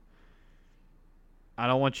him. I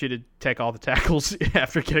don't want you to take all the tackles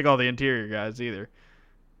after getting all the interior guys either.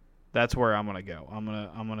 That's where I'm gonna go. I'm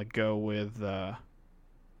gonna go with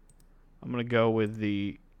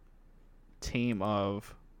the team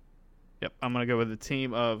of. Yep, I'm gonna go with the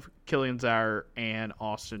team of Killian Zaire and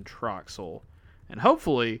Austin Troxell, and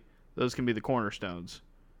hopefully those can be the cornerstones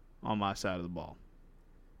on my side of the ball.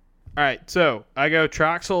 All right, so I go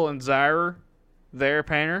Troxell and Zaire there,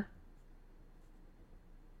 Painter.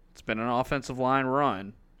 It's been an offensive line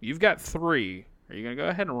run. You've got 3. Are you going to go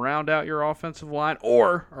ahead and round out your offensive line,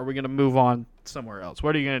 or are we going to move on somewhere else?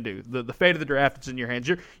 What are you going to do? The fate of the draft is in your hands.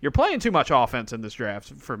 You're playing too much offense in this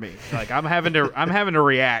draft for me. Like I'm having to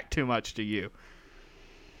react too much to you.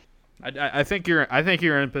 I think you're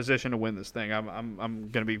in position to win this thing. I'm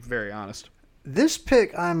going to be very honest. This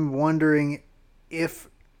pick, I'm wondering if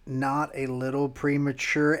not a little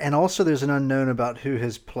premature, and also there's an unknown about who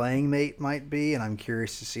his playing mate might be, and I'm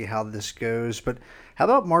curious to see how this goes. But how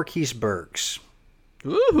about Marquise Burks?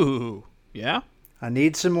 Ooh, yeah. I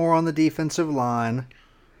need some more on the defensive line.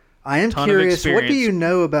 I am curious, what do you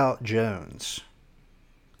know about Jones?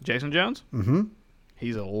 Jason Jones? Mm-hmm.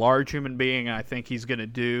 He's a large human being, and I think he's going to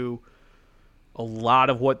do a lot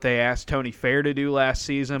of what they asked Tony Fair to do last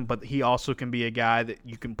season, but he also can be a guy that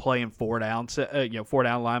you can play in 4-down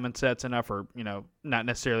lineman sets enough, or not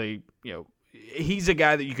necessarily. He's a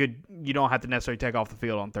guy that you don't have to necessarily take off the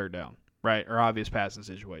field on 3rd down, right, or obvious passing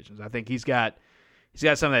situations. I think he's got some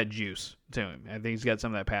of that juice to him. I think he's got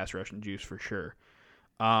some of that pass rushing juice for sure.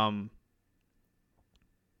 I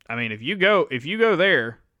mean, if you go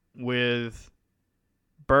there with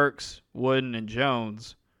Burks, Wooden, and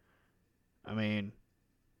Jones, I mean,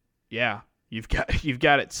 yeah, you've got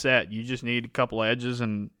it set. You just need a couple edges,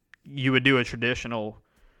 and you would do a traditional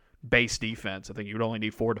base defense. I think you would only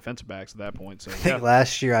need 4 defensive backs at that point. So I think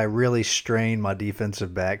last year I really strained my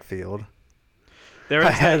defensive backfield. There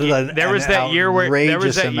was that year where there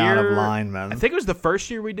was that amount year, of linemen. I think it was the first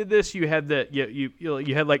year we did this. You had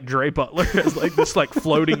you had like Dre Butler as like this like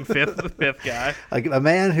floating fifth guy, like a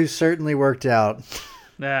man who certainly worked out.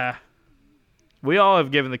 Nah, we all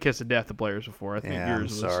have given the kiss of death to players before. I think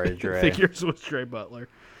Dre. I think yours was Dre Butler.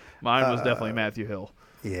 Mine was definitely Matthew Hill.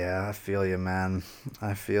 Yeah, I feel you, man.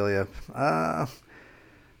 I feel you.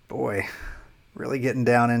 Boy, really getting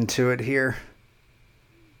down into it here.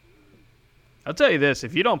 I'll tell you this: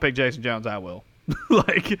 if you don't pick Jason Jones, I will.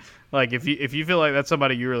 like if you feel like that's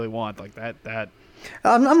somebody you really want, like that.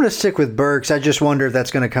 I'm going to stick with Burks. I just wonder if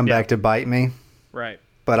that's going to come back to bite me. Right.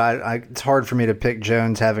 But it's hard for me to pick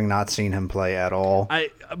Jones, having not seen him play at all.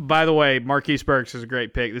 By the way, Marquise Burks is a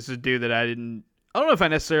great pick. This is a dude that I don't know if I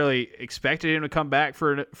necessarily expected him to come back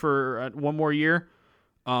for one more year.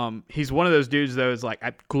 He's one of those dudes though, is like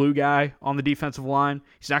a glue guy on the defensive line.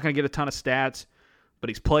 He's not going to get a ton of stats,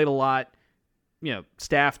 but he's played a lot.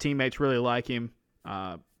 Staff teammates really like him.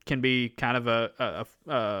 Can be kind of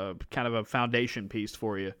a foundation piece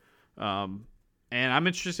for you. And I'm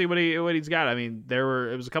interested to see what he's got. I mean,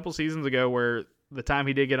 it was a couple seasons ago where the time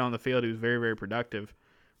he did get on the field, he was very, very productive.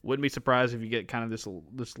 Wouldn't be surprised if you get kind of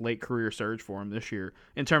this late career surge for him this year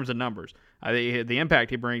in terms of numbers. I think the impact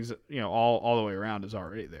he brings, all the way around is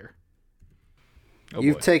already there.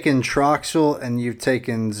 You've taken Troxel and you've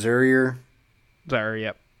taken Zurier.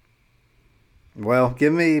 Yep. Well,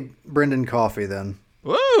 give me Brendan Coffey then.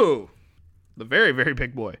 Whoa! The very, very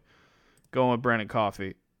big boy. Going with Brendan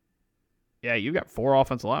Coffey. Yeah, you got 4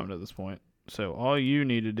 offensive linemen at this point. So all you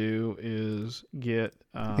need to do is get...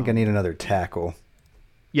 I think I need another tackle.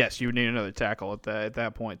 Yes, you would need another tackle at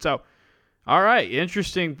that point. So, all right,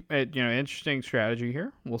 interesting strategy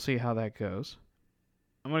here. We'll see how that goes.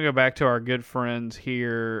 I'm going to go back to our good friends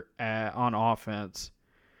here on offense,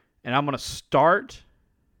 and I'm going to start...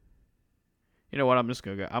 You know what? I'm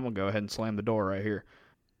going to go ahead and slam the door right here.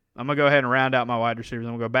 I'm going to go ahead and round out my wide receivers.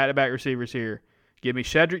 I'm going to go back-to-back receivers here. Give me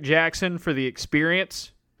Shedrick Jackson for the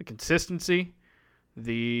experience, the consistency.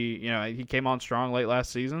 He came on strong late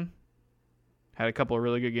last season. Had a couple of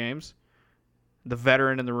really good games. The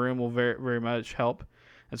veteran in the room will very, very much help.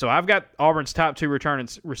 And so I've got Auburn's top 2 returning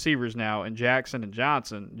receivers now in Jackson and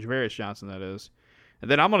Johnson, Javarius Johnson, that is. And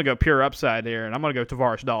then I'm going to go pure upside here, and I'm going to go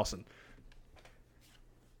Tavares Dawson.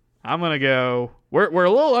 I'm going to go – we're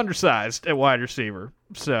a little undersized at wide receiver.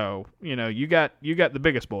 So, you got the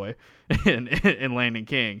biggest boy in Landon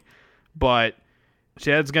King. But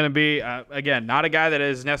Shed's going to be, again, not a guy that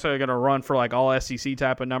is necessarily going to run for like all SEC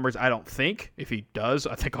type of numbers, I don't think. If he does,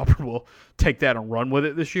 I think Auburn will take that and run with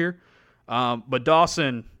it this year. But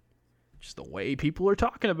Dawson, just the way people are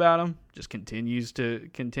talking about him, just continues to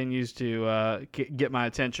get my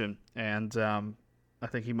attention. And I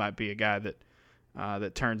think he might be a guy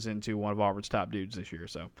that turns into one of Auburn's top dudes this year.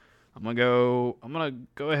 So I'm gonna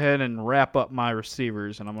go ahead and wrap up my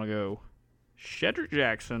receivers, and I'm gonna go Shedrick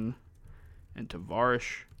Jackson and Tavares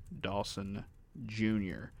Dawson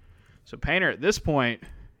Jr. So Painter, at this point,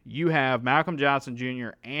 you have Malcolm Johnson Jr.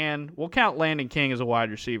 and we'll count Landon King as a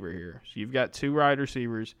wide receiver here. So you've got 2 wide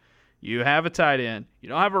receivers. You have a tight end. You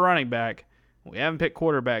don't have a running back. We haven't picked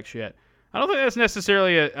quarterbacks yet. I don't think that's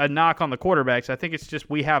necessarily a knock on the quarterbacks. I think it's just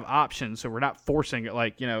we have options, so we're not forcing it.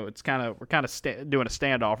 Like, it's we're kind of doing a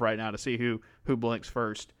standoff right now to see who blinks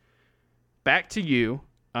first. Back to you.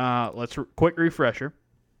 Quick refresher.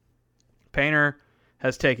 Painter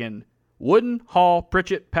has taken Wooden, Hall,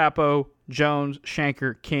 Pritchett, Papo, Jones,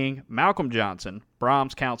 Shanker, King, Malcolm Johnson,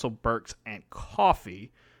 Brahms, Council, Burks, and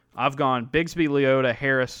Coffey. I've gone Bigsby, Leota,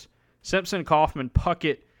 Harris, Simpson, Kaufman,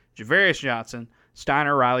 Puckett, Javarius Johnson,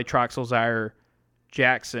 Steiner, Riley, Troxel, Zaire,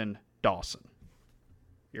 Jackson, Dawson.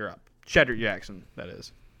 You're up. Shedrick Jackson, that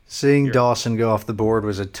is. Seeing Dawson go off the board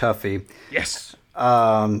was a toughie. Yes.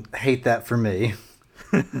 Hate that for me.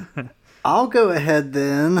 I'll go ahead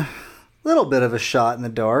then. A little bit of a shot in the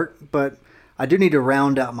dark, but I do need to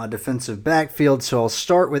round out my defensive backfield, so I'll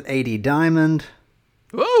start with A.D. Diamond.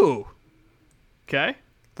 Ooh. Okay. A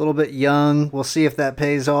little bit young. We'll see if that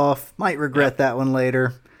pays off. Might regret that one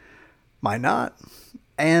later. Might not.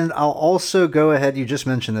 And I'll also go ahead. You just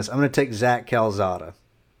mentioned this. I'm going to take Zach Calzada.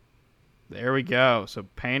 There we go. So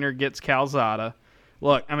Painter gets Calzada.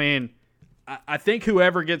 Look, I mean, I think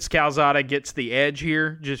whoever gets Calzada gets the edge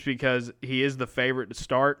here just because he is the favorite to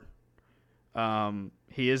start.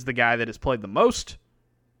 He is the guy that has played the most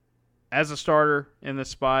as a starter in this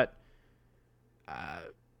spot.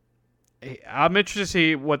 I'm interested to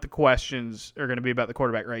see what the questions are going to be about the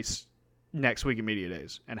quarterback race next week in media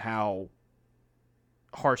days and how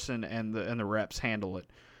Harsin and the reps handle it.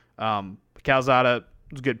 Calzada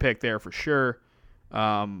was a good pick there for sure.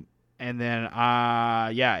 And And then,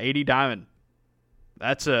 80 Diamond.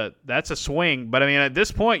 That's a swing. But, I mean, at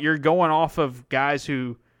this point, you're going off of guys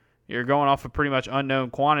who you're going off of pretty much unknown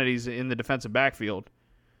quantities in the defensive backfield.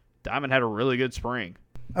 Diamond had a really good spring.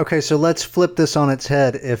 Okay, so let's flip this on its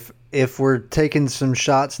head. If we're taking some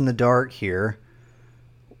shots in the dark here,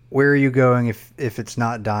 where are you going if it's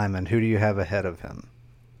not Diamond? Who do you have ahead of him?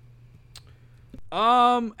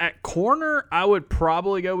 At corner, I would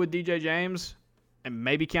probably go with DJ James and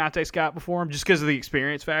maybe Keontae Scott before him, just because of the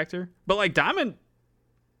experience factor. But like Diamond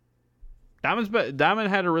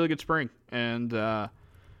had a really good spring, and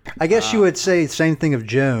I guess you would say the same thing of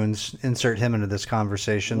Jones. Insert him into this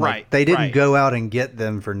conversation. Right. Like, they didn't go out and get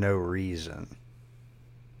them for no reason.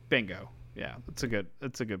 Bingo. Yeah, that's a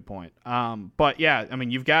good point. But yeah, I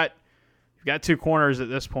mean, you've got two corners at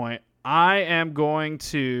this point. I am going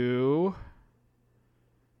to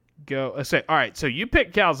go say, all right, so you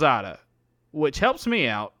pick Calzada, which helps me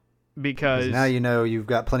out because now you know you've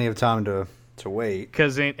got plenty of time to wait.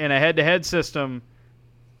 Because in a head-to-head system,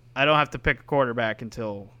 I don't have to pick a quarterback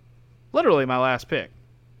until literally my last pick.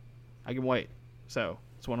 I can wait. So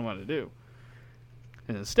that's what I'm going to do.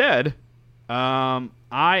 And instead, I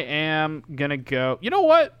am going to go... You know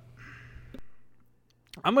what?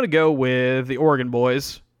 I'm going to go with the Oregon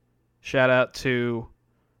boys. Shout out to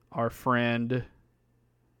our friend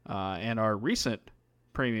and our recent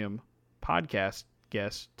premium podcast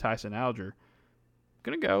guest, Tyson Alger. I'm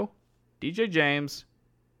going to go DJ James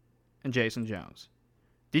and Jason Jones.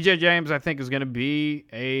 DJ James, I think, is going to be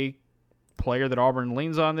a player that Auburn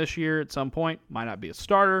leans on this year at some point. Might not be a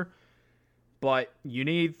starter, but you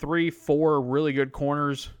need 3-4 really good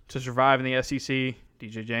corners to survive in the SEC.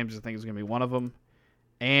 DJ James, I think, is going to be one of them.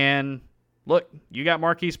 And look, you got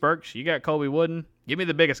Marquise Burks, you got Colby Wooden. Give me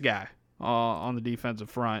the biggest guy on the defensive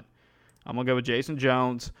front. I'm going to go with Jason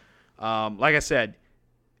Jones. Like I said,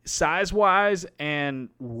 size-wise and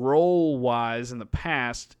role-wise in the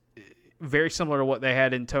past, very similar to what they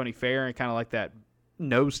had in Tony Fair, and kind of like that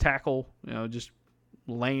nose tackle, just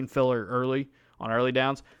lane filler on early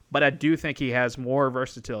downs. But I do think he has more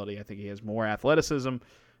versatility. I think he has more athleticism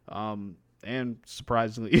and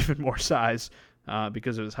surprisingly even more size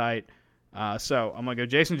because of his height. So I'm going to go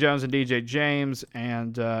Jason Jones and DJ James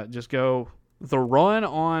and just go the run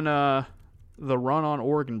on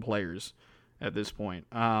Oregon players at this point.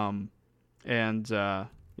 Feeling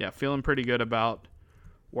pretty good about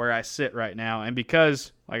where I sit right now. And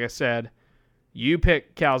because, like I said, you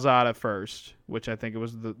picked Calzada first, which I think it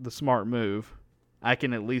was the smart move, I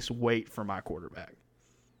can at least wait for my quarterback.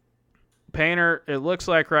 Painter, it looks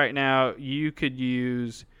like right now you could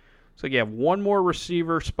use... So you have one more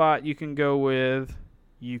receiver spot you can go with.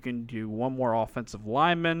 You can do one more offensive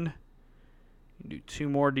lineman. You can do two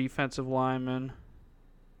more defensive linemen.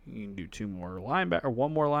 You can do two more linebacker, or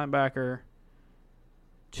one more linebacker.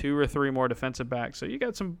 2 or 3 more defensive backs. So you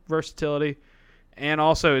got some versatility. And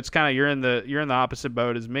also it's kind of you're in the opposite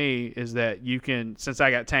boat as me, is that you can, since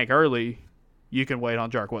I got Tank early, you can wait on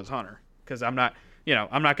Jarquez Hunter. Because I'm not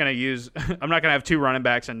gonna have 2 running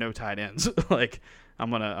backs and no tight ends. Like I'm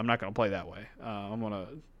not gonna play that way. I'm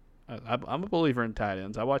a believer in tight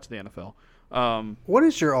ends. I watch the NFL. What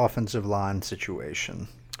is your offensive line situation?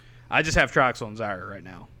 I just have Troxel and Zaire right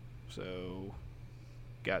now. So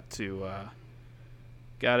got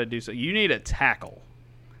to do so. You need a tackle.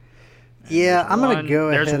 Yeah, I'm going to go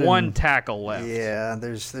ahead. There's one tackle left. Yeah,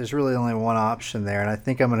 there's really only one option there, and I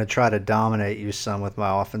think I'm going to try to dominate you some with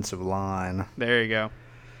my offensive line. There you go.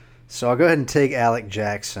 So I'll go ahead and take Alec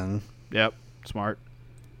Jackson. Yep, smart.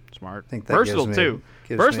 I think that versatile gives too.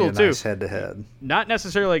 Me versatile a nice head-to-head. Not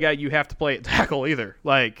necessarily a guy you have to play at tackle either.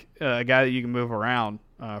 Like a guy that you can move around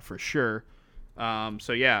for sure.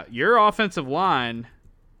 So yeah, your offensive line,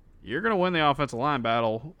 you're going to win the offensive line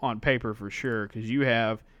battle on paper for sure, because you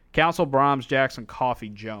have Council, Brahms, Jackson, Coffee,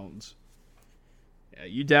 Jones. Yeah,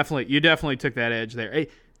 you definitely took that edge there. Hey,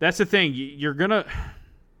 that's the thing. You're gonna.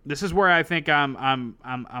 This is where I think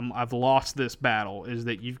I've lost this battle, is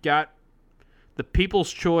that you've got the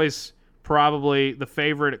people's choice, probably the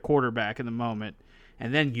favorite at quarterback in the moment,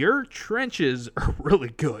 and then your trenches are really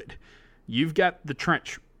good. You've got the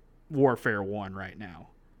trench warfare one right now.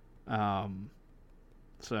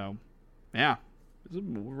 So, yeah. It's a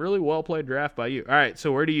really well-played draft by you. All right,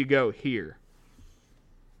 so where do you go here?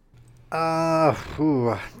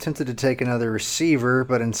 Tempted to take another receiver,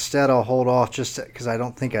 but instead I'll hold off just because I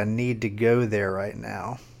don't think I need to go there right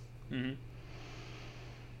now. Mm-hmm.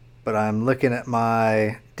 But I'm looking at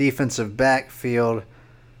my defensive backfield.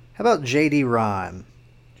 How about J.D. Rhyme?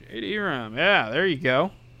 J.D. Rhyme, yeah, there you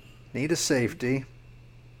go. Need a safety.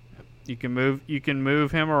 You can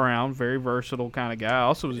move him around. Very versatile kind of guy.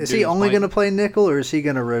 Also, is he only going to play nickel, or is he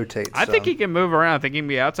going to rotate? I think he can move around. I think he can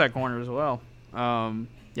be outside corner as well.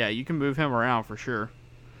 Yeah, you can move him around for sure.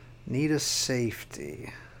 Need a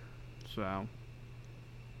safety. So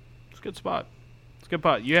it's a good spot. It's a good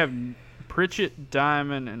spot. You have Pritchett,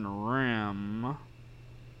 Diamond, and Ram. All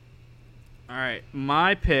right,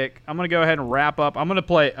 my pick. I'm going to go ahead and wrap up. I'm going to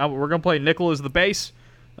play. We're going to play nickel as the base.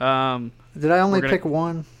 Did I only pick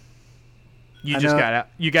one? You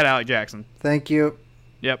got Alec Jackson. Thank you.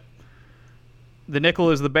 Yep. The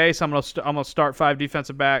nickel is the base. I'm gonna start 5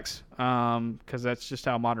 defensive backs because that's just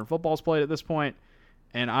how modern football is played at this point.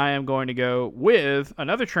 And I am going to go with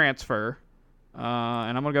another transfer, and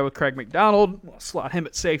I'm gonna go with Craig McDonald. I'll slot him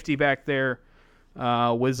at safety back there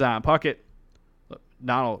with Zion Puckett.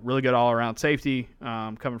 Donald, really good all-around safety,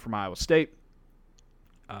 coming from Iowa State.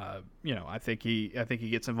 I think he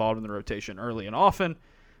gets involved in the rotation early and often,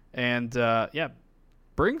 and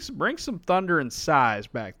brings some thunder and size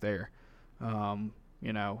back there.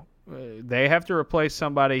 They have to replace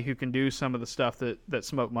somebody who can do some of the stuff that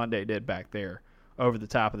Smoke Monday did back there over the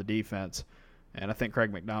top of the defense, and I think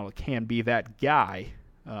Craig McDonald can be that guy.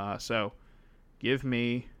 So give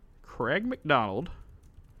me Craig McDonald.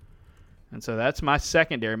 And so that's my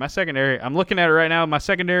secondary. I'm looking at it right now. My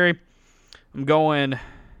secondary, I'm going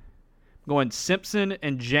Simpson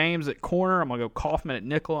and James at corner. I'm going to go Kaufman at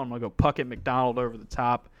nickel. I'm going to go Puckett McDonald over the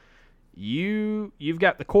top. You've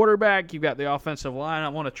got the quarterback. You've got the offensive line.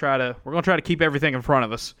 We're going to try to keep everything in front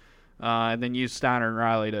of us, and then use Steiner and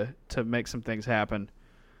Riley to make some things happen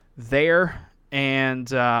there.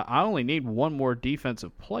 And I only need one more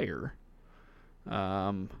defensive player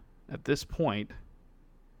at this point.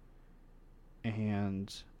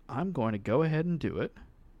 And I'm going to go ahead and do it.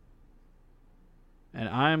 And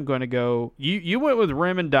I'm going to go. You went with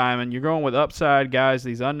Rim and Diamond. You're going with upside guys.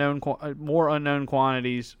 These more unknown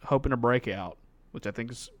quantities, hoping to break out, which I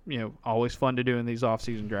think is always fun to do in these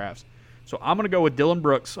offseason drafts. So I'm going to go with Dylan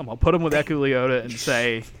Brooks. I'm going to put him with Eku Leota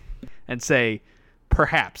and say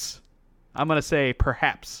perhaps. I'm going to say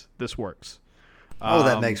perhaps this works.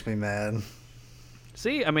 That makes me mad.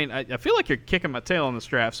 See, I mean, I feel like you're kicking my tail on this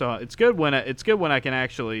draft, so it's good when I can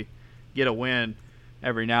actually get a win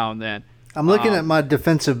every now and then. I'm looking at my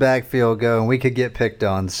defensive backfield and we could get picked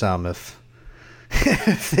on some if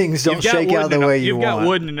things don't shake out the way you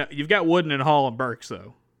want. You've got Wooden and Hall and Burks,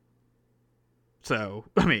 though. So,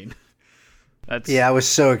 I mean, that's... Yeah, I was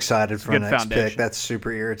so excited for the next pick. That's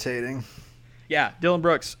super irritating. Yeah, Dylan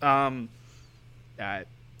Brooks.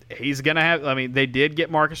 He's going to have... I mean, they did get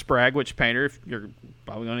Marcus Bragg, which, Painter, if you're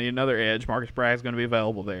probably going to need another edge, Marcus Bragg's going to be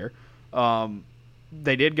available there.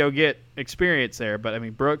 They did go get experience there, but, I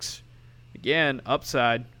mean, Brooks... Again,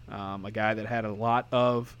 upside, a guy that had a lot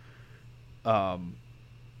of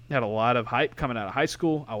hype coming out of high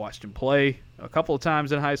school. I watched him play a couple of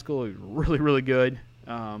times in high school. He was really, really good.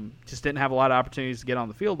 Just didn't have a lot of opportunities to get on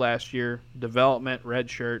the field last year. Development, red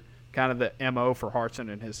shirt, kind of the MO for Hartson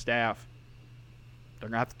and his staff. They're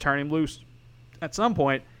going to have to turn him loose at some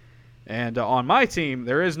point. And on my team,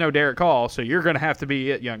 there is no Derek Hall, so you're going to have to be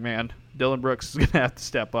it, young man. Dylan Brooks is going to have to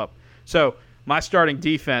step up. So my starting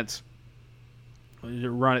defense...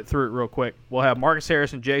 Run it through it real quick. We'll have Marcus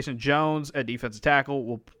Harris and Jason Jones at defensive tackle.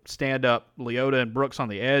 We'll stand up Leota and Brooks on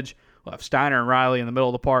the edge. We'll have Steiner and Riley in the middle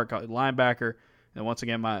of the park at linebacker. And once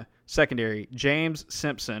again, my secondary, James,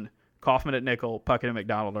 Simpson, Kaufman at nickel, Puckett and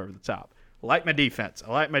McDonald over the top. I like my defense.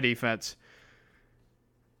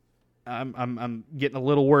 I'm getting a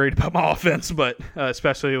little worried about my offense, but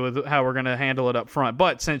especially with how we're going to handle it up front.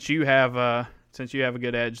 But since you have a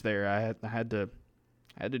good edge there, I had to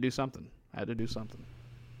do something.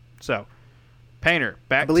 So, Painter,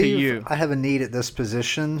 back to you. I have a need at this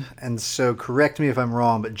position, and so correct me if I'm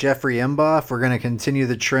wrong, but Jeffrey Emba, if we're going to continue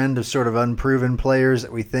the trend of sort of unproven players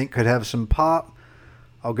that we think could have some pop,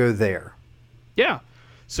 I'll go there. Yeah.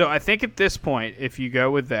 So I think at this point, if you go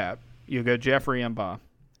with that, you'll go Jeffrey Emba.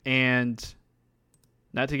 And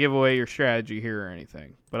not to give away your strategy here or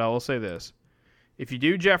anything, but I will say this. If you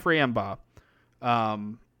do Jeffrey Emba,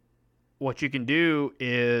 what you can do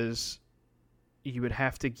is... You would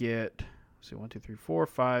have to get, 1, 2, 3, 4,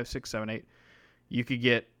 5, 6, 7, 8. You could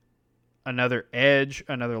get another edge,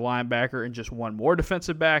 another linebacker, and just one more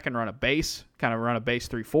defensive back and run a base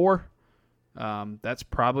 3-4. That's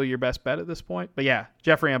probably your best bet at this point. But yeah,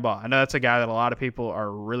 Jeffrey Emba. I know that's a guy that a lot of people are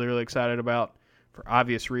really, really excited about for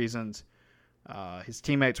obvious reasons. His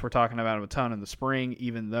teammates were talking about him a ton in the spring,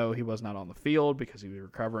 even though he was not on the field because he was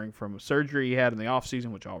recovering from a surgery he had in the offseason,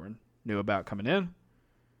 which Auburn knew about coming in.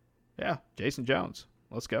 Yeah, Jason Jones.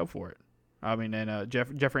 Let's go for it. I mean, and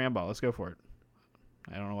Jeffrey Emba. Let's go for it.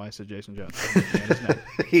 I don't know why I said Jason Jones.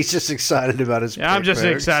 He's just excited about his. Yeah, I'm just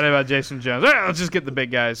excited about Jason Jones. Let's just get the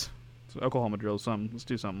big guys. So Oklahoma drill something. Let's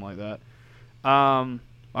do something like that. All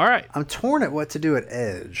right. I'm torn at what to do at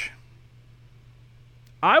edge.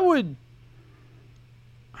 I would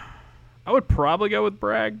probably go with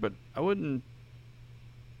Bragg, but I wouldn't.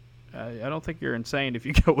 I don't think you're insane if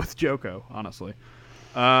you go with Joko, honestly.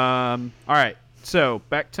 All right. So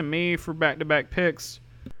back to me for back-to-back picks.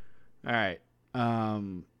 All right.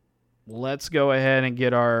 Let's go ahead and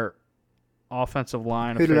get our offensive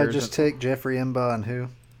line. Who did I just take? Jeffrey Mba and who?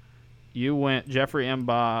 You went Jeffrey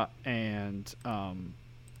Mba and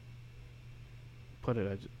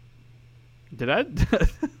did I?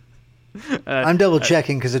 I'm double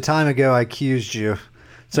checking because a time ago I accused you.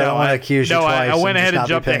 So I don't want to accuse you twice. I went ahead and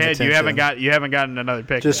jumped ahead. Attention. You haven't gotten another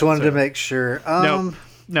pick. Just yet, wanted to make sure.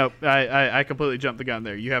 Nope. I completely jumped the gun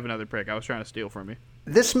there. You have another pick. I was trying to steal from you.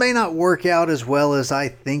 This may not work out as well as I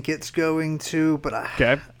think it's going to, but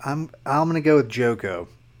I'm going to go with Joko.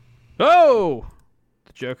 Oh,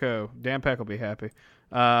 Joko. Dan Peck will be happy.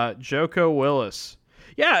 Joko Willis.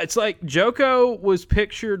 Yeah, it's like Joko was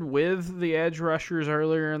pictured with the edge rushers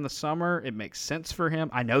earlier in the summer. It makes sense for him.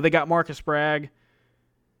 I know they got Marcus Bragg.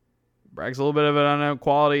 Bragg's a little bit of an unknown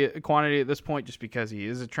quantity at this point, just because he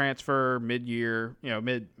is a transfer mid-year,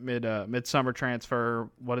 midsummer transfer.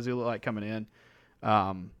 What does he look like coming in?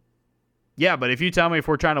 Yeah, but if you tell me if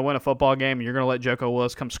we're trying to win a football game and you're going to let Joko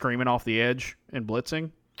Willis come screaming off the edge and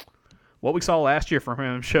blitzing, what we saw last year from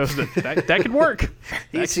him shows that could work.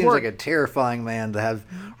 He seems like a terrifying man to have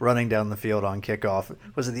running down the field on kickoff.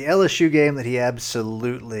 Was it the LSU game that he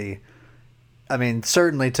absolutely,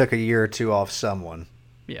 certainly took a year or two off someone?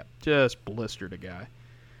 Yeah, just blistered a guy.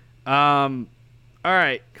 All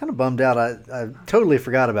right. Kind of bummed out. I totally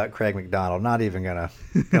forgot about Craig McDonald. Not even gonna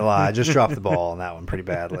lie. I just dropped the ball on that one pretty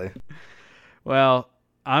badly. Well,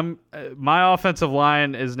 my offensive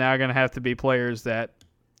line is now going to have to be players that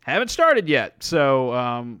haven't started yet.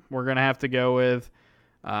 So we're going to have to go with.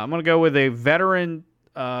 I'm going to go with a veteran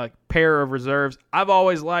pair of reserves. I've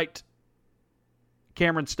always liked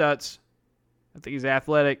Cameron Stutz. I think he's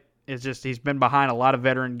athletic. It's just he's been behind a lot of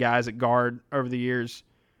veteran guys at guard over the years.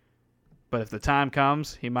 But if the time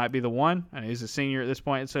comes, he might be the one. I know he's a senior at this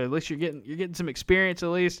point, so at least you're getting some experience. At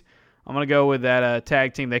least I'm gonna go with that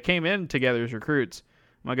tag team. They came in together as recruits.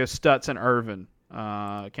 I'm gonna go Stutz and Irvin,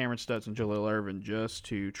 Cameron Stutz and Jaleel Irvin, just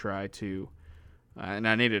to try to. And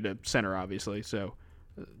I needed a center, obviously. So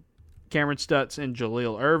Cameron Stutz and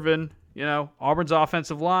Jaleel Irvin. Auburn's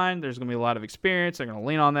offensive line. There's gonna be a lot of experience. They're gonna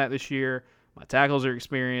lean on that this year. My tackles are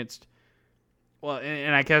experienced. Well,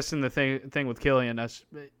 and I guess in the thing with Killian, that's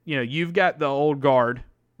you've got the old guard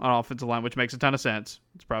on offensive line, which makes a ton of sense.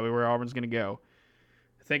 It's probably where Auburn's going to go.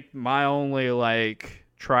 I think my only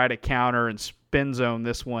try to counter and spin zone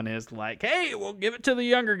this one is hey, we'll give it to the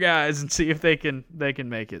younger guys and see if they can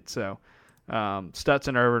make it. So Stutz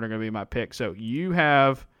and Irvin are going to be my pick. So you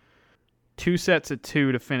have 2 sets of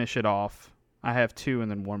 2 to finish it off. I have 2 and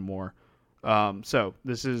then 1 more. So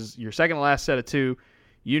this is your second to last set of 2.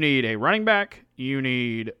 You need a running back, you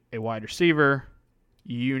need a wide receiver,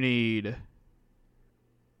 you need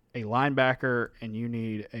a linebacker, and you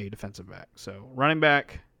need a defensive back. So running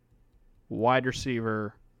back, wide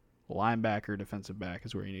receiver, linebacker, defensive back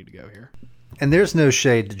is where you need to go here. And there's no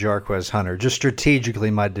shade to Jarquez Hunter. Just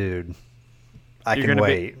strategically, my dude, I can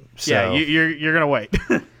wait. Yeah, you're going to wait.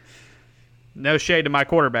 No shade to my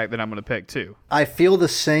quarterback that I'm going to pick, too. I feel the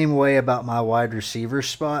same way about my wide receiver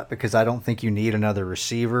spot because I don't think you need another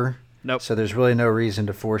receiver. Nope. So there's really no reason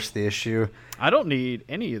to force the issue. I don't need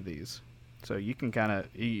any of these. So you can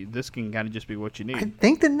this can kind of just be what you need. I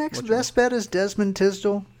think the next best bet is Desmond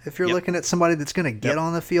Tisdale. If you're looking at somebody that's going to get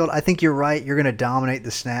on the field, I think you're right. You're going to dominate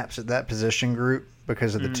the snaps at that position group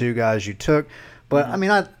because of the 2 guys you took. But,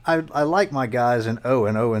 I like my guys in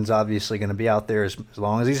Owen. Owen's obviously going to be out there as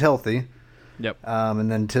long as he's healthy. Yep.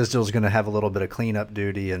 And then Tisdale's going to have a little bit of cleanup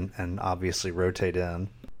duty and obviously rotate in.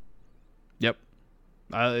 Yep.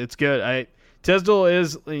 It's good. Tisdale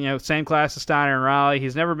is, same class as Steiner and Riley.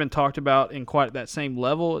 He's never been talked about in quite that same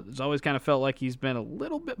level. It's always kind of felt like he's been a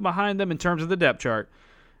little bit behind them in terms of the depth chart.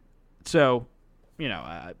 So,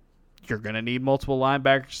 you're going to need multiple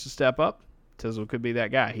linebackers to step up. Tisdale could be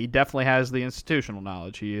that guy. He definitely has the institutional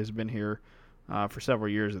knowledge. He has been here for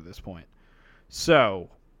several years at this point. So,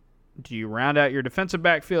 do you round out your defensive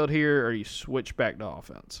backfield here, or you switch back to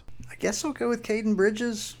offense? I guess I'll go with Caden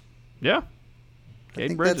Bridges. Yeah. I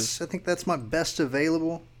think that's my best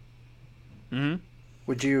available. Mm-hmm.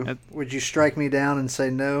 Would you strike me down and say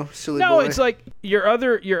no, silly boy? No, it's like your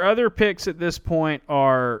other picks at this point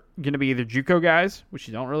are going to be either JUCO guys, which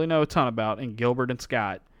you don't really know a ton about, and Gilbert and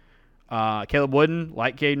Scott. Caleb Wooden,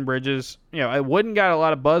 like Caden Bridges. Wooden got a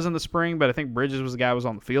lot of buzz in the spring, but I think Bridges was the guy who was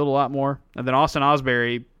on the field a lot more. And then Austin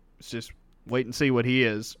Osbury, it's just wait and see what he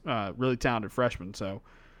is. Really talented freshman. So,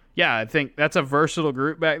 yeah, I think that's a versatile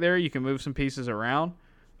group back there. You can move some pieces around.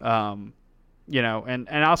 And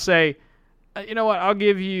I'll say, you know what? I'll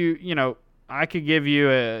give you, I could give you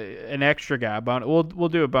an extra guy. We'll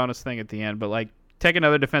do a bonus thing at the end, but like take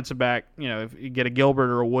another defensive back. If you get a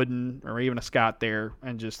Gilbert or a Wooden or even a Scott there,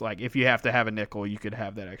 and just like if you have to have a nickel, you could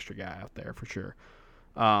have that extra guy out there for sure.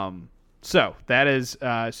 So that is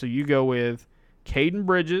so you go with Caden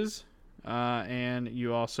Bridges, and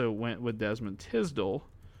you also went with Desmond Tisdale,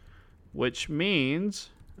 which means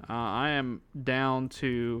I am down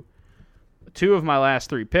to 2 of my last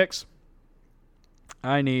 3 picks.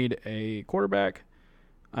 I need a quarterback,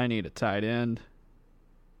 I need a tight end,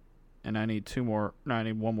 and I need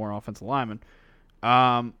one more offensive lineman.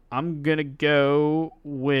 I'm gonna go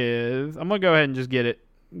ahead and just get it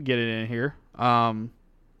in here. I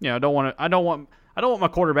don't want my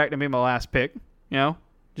quarterback to be my last pick.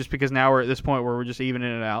 Just because now we're at this point where we're just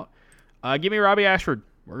evening it out. Give me Robbie Ashford.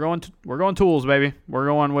 We're going tools, baby. We're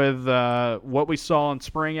going with what we saw in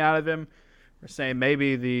spring out of him. We're saying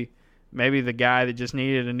maybe the guy that just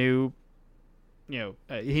needed a new,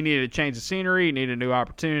 he needed a change of scenery, he needed a new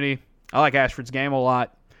opportunity. I like Ashford's game a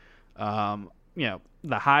lot. The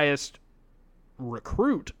highest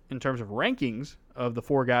recruit in terms of rankings of the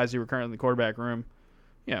 4 guys who were currently in the quarterback room.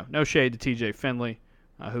 No shade to TJ Finley,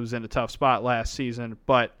 who was in a tough spot last season,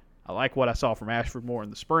 but I like what I saw from Ashford more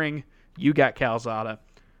in the spring. You got Calzada.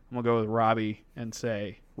 I'm going to go with Robbie and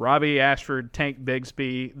say, Robbie, Ashford, Tank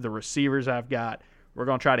Bigsby, the receivers I've got, we're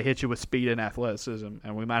going to try to hit you with speed and athleticism,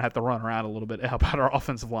 and we might have to run around a little bit to help out our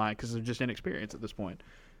offensive line because they're just inexperienced at this point.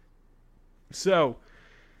 So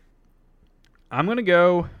I'm going to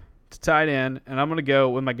go to tight end, and I'm going to go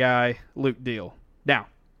with my guy, Luke Deal. Now,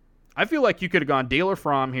 I feel like you could have gone Deal or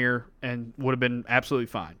Fromm here and would have been absolutely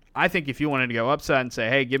fine. I think if you wanted to go upside and say,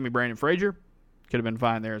 hey, give me Brandon Frazier, could have been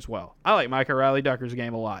fine there as well. I like Micah Riley Ducker's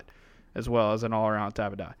game a lot, as well as an all-around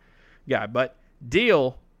type of guy. But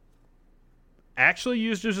Deal actually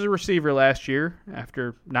used as a receiver last year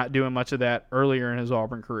after not doing much of that earlier in his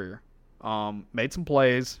Auburn career. Made some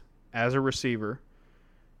plays as a receiver.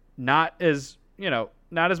 Not as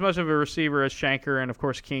much of a receiver as Shanker and, of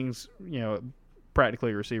course, King's,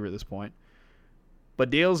 practically a receiver at this point. But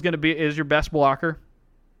Deal is your best blocker.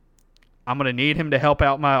 I'm going to need him to help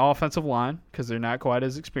out my offensive line because they're not quite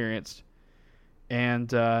as experienced.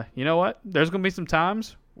 And you know what? There's going to be some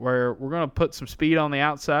times where we're going to put some speed on the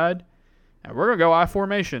outside, and we're going to go I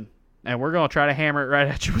formation, and we're going to try to hammer it right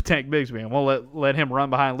at you with Tank Bigsby, and we'll let him run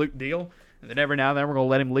behind Luke Deal, and then every now and then we're going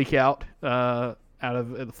to let him leak out of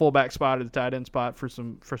the fullback spot or the tight end spot for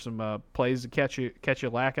some plays to catch you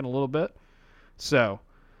lacking a little bit. So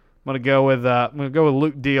I'm going to go with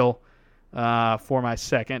Luke Deal for my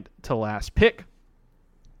second to last pick,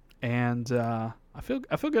 and I feel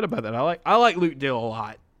good about that. I like Luke Deal a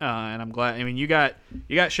lot, and I'm glad. I mean, you got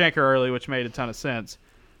Shanker early, which made a ton of sense,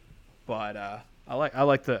 but I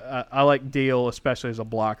like Deal, especially as a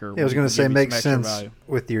blocker. Yeah, I was going to say makes sense value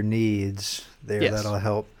with your needs there. Yes. That'll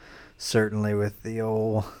help certainly with the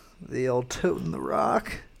old toting the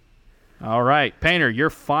rock. All right, Painter,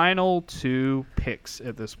 your final 2 picks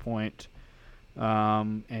at this point.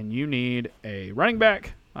 And you need a running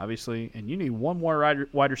back, obviously, and you need one more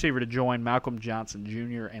wide receiver to join Malcolm Johnson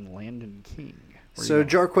Jr. and Landon King. So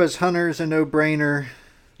Jarquez Hunter's a no-brainer.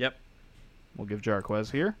 Yep. We'll give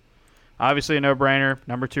Jarquez here. Obviously a no-brainer,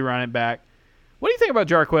 number 2 running back. What do you think about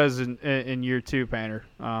Jarquez in year 2, Painter?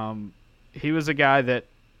 He was a guy that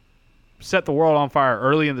set the world on fire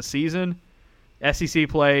early in the season. SEC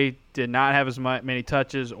play did not have as many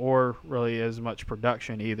touches or really as much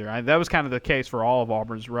production either. That was kind of the case for all of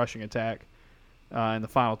Auburn's rushing attack in the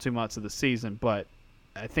final 2 months of the season. But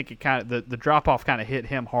I think the drop off kind of hit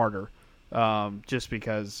him harder, just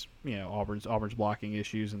because Auburn's blocking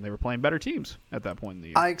issues and they were playing better teams at that point in the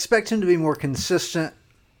year. I expect him to be more consistent,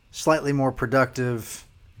 slightly more productive,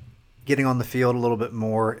 getting on the field a little bit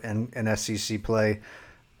more in SEC play.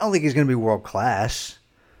 I don't think he's going to be world class,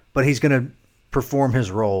 but he's going to perform his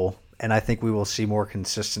role, and I think we will see more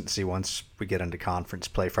consistency once we get into conference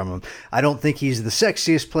play from him. I don't think he's the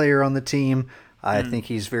sexiest player on the team. I think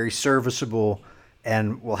he's very serviceable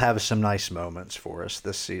and will have some nice moments for us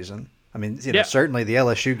this season. I mean, certainly the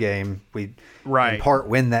LSU game, we in part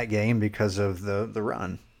win that game because of the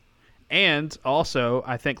run. And also,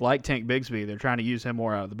 I think like Tank Bigsby, they're trying to use him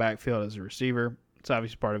more out of the backfield as a receiver. It's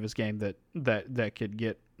obviously part of his game that could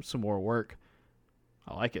get some more work.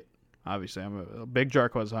 I like it. Obviously, I'm a big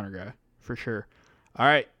Jarquez Hunter guy for sure. All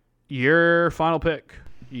right, your final pick.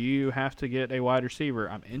 You have to get a wide receiver.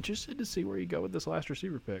 I'm interested to see where you go with this last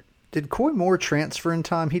receiver pick. Did Coy Moore transfer in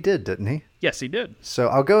time? He did, didn't he? Yes, he did. So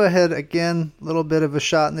I'll go ahead again. A little bit of a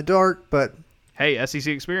shot in the dark, but hey, SEC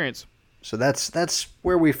experience. So that's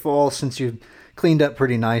where we fall since you cleaned up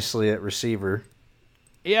pretty nicely at receiver.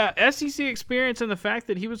 Yeah, SEC experience and the fact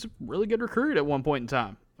that he was a really good recruit at one point in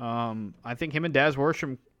time. I think him and Daz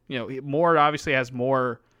Worsham, Moore obviously has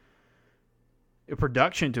more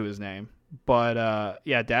production to his name. But,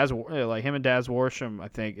 him and Daz Worsham, I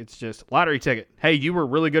think it's just lottery ticket. Hey, you were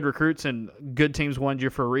really good recruits and good teams wanted you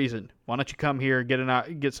for a reason. Why don't you come here,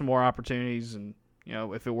 get some more opportunities, and,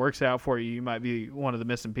 if it works out for you, you might be one of the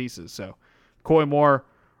missing pieces. So, Coy Moore,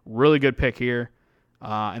 really good pick here.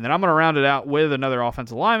 And then I'm going to round it out with another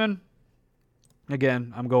offensive lineman.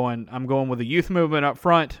 Again, I'm going with the youth movement up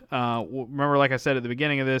front. Remember, like I said at the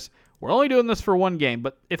beginning of this, we're only doing this for one game.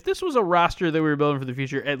 But if this was a roster that we were building for the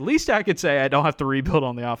future, at least I could say I don't have to rebuild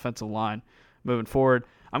on the offensive line moving forward.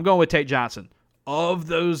 I'm going with Tate Johnson. Of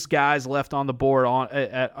those guys left on the board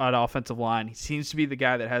at offensive line, he seems to be the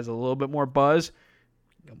guy that has a little bit more buzz,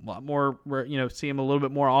 a lot more, see him a little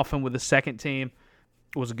bit more often with the second team.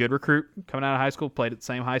 Was a good recruit coming out of high school, played at the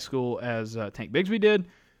same high school as Tank Bigsby did.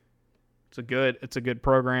 It's a good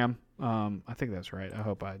program. I think that's right. I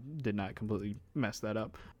hope I did not completely mess that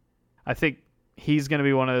up. I think he's going to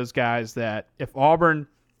be one of those guys that if Auburn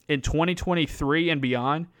in 2023 and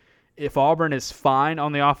beyond, if Auburn is fine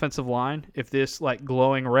on the offensive line, if this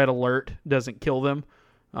glowing red alert doesn't kill them,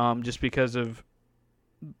 just because of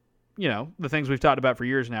the things we've talked about for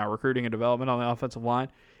years now, recruiting and development on the offensive line.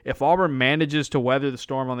 If Auburn manages to weather the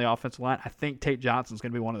storm on the offensive line, I think Tate Johnson's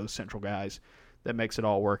going to be one of those central guys that makes it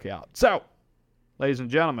all work out. So, ladies and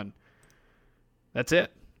gentlemen, that's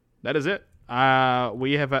it. That is it.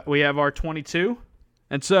 We have our 22.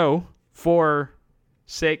 And so, for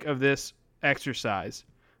sake of this exercise,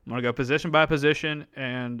 I'm going to go position by position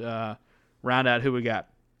and round out who we got.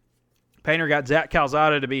 Painter got Zach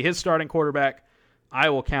Calzada to be his starting quarterback. I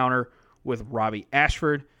will counter with Robbie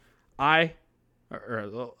Ashford. I'll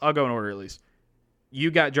go in order at least.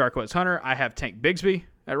 You got Jarquez Hunter. I have Tank Bigsby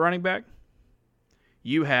at running back.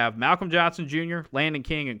 You have Malcolm Johnson Jr., Landon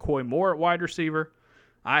King, and Coy Moore at wide receiver.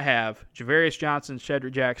 I have Javarius Johnson,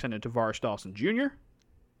 Shedrick Jackson, and Tavares Dawson Jr.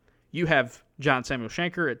 You have John Samuel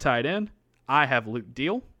Shanker at tight end. I have Luke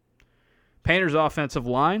Deal. Painter's offensive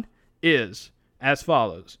line is as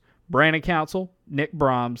follows. Brandon Council, Nick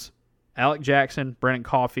Brahms, Alec Jackson, Brennan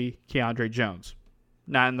Coffey, Keandre Jones.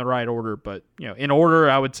 Not in the right order, but in order,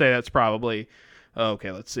 I would say that's probably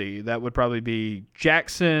okay. Let's see. That would probably be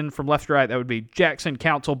Jackson from left to right. That would be Jackson,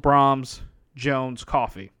 Council, Brahms, Jones,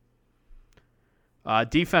 Coffey.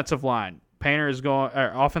 Defensive line. Painter is going.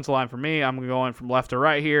 Offensive line for me. I'm going from left to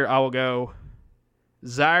right here. I will go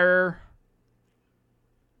Zaire,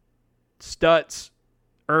 Stutz,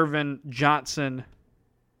 Irvin, Johnson,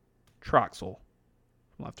 Troxel.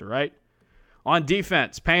 From left to right. On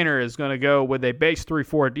defense, Painter is going to go with a base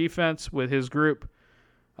 3-4 defense with his group.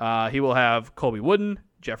 He will have Colby Wooden,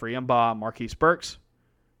 Jeffrey Embaugh, Marquise Burks.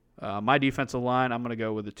 My defensive line, I'm going to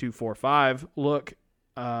go with a 2-4-5 look.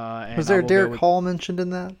 Was there Derek Hall mentioned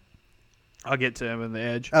in that? I'll get to him in the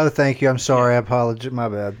edge. Oh, thank you. I'm sorry. I apologize. My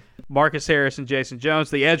bad. Marcus Harris and Jason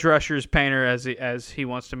Jones. The edge rushers, Painter, as he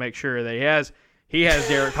wants to make sure that he has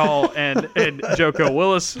Derek Hall and Joko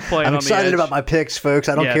Willis playing on the edge. I'm excited about my picks, folks.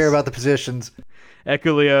 I don't care about the positions.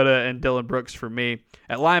 Eku Leota and Dylan Brooks for me.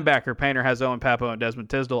 At linebacker, Painter has Owen Papo and Desmond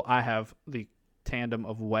Tisdale. I have the tandem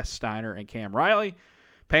of Wes Steiner and Cam Riley.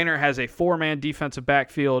 Painter has a 4-man defensive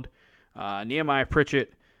backfield. Nehemiah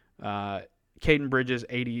Pritchett, Caden Bridges,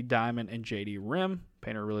 A.D. Diamond, and J.D. Rim.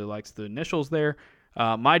 Painter really likes the initials there.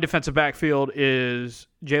 My defensive backfield is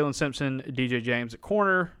Jalen Simpson, DJ James at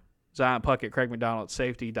corner, Zion Puckett, Craig McDonald at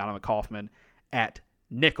safety, Donovan Kaufman at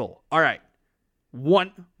nickel. All right,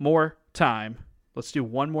 one more time. Let's do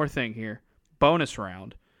one more thing here. Bonus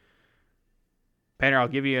round. Painter, I'll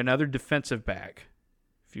give you another defensive back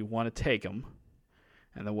if you want to take him.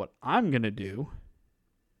 And then what I'm going to do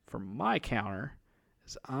for my counter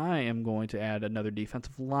is I am going to add another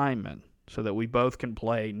defensive lineman so that we both can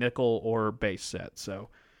play nickel or base set. So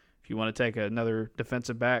if you want to take another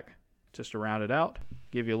defensive back just to round it out,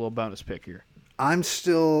 give you a little bonus pick here. I'm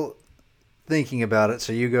still thinking about it,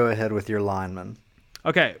 so you go ahead with your lineman.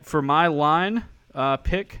 Okay, for my line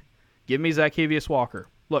pick, give me Zacchaeus Walker.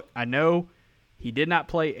 Look, I know he did not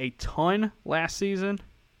play a ton last season,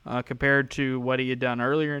 compared to what he had done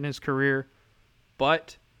earlier in his career.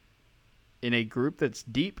 But in a group that's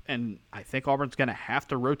deep, and I think Auburn's going to have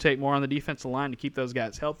to rotate more on the defensive line to keep those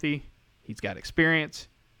guys healthy. He's got experience.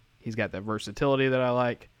 He's got that versatility that I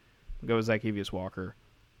like. I'll go with Zykevious Walker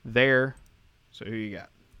there. So who you got?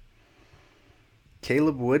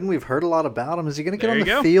 Caleb Wooden. We've heard a lot about him. Is he going to get on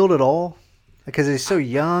the field at all? Because he's so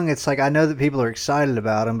young, it's like I know that people are excited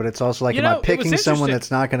about him, but it's also like, am I picking someone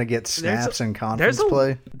that's not going to get snaps in conference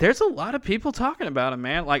play? There's a lot of people talking about him,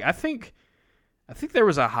 man. Like I think there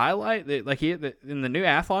was a highlight that, like in the new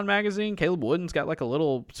Athlon magazine, Caleb Wooden's got like a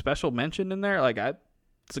little special mention in there. Like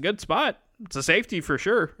it's a good spot. It's a safety for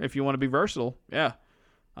sure if you want to be versatile. Yeah,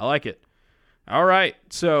 I like it. All right,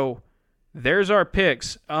 so there's our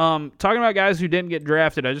picks. Talking about guys who didn't get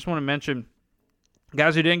drafted, I just want to mention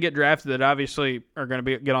guys who didn't get drafted that obviously are going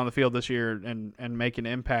to get on the field this year and make an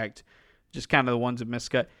impact, just kind of the ones that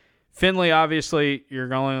miscut. Finley, obviously, you're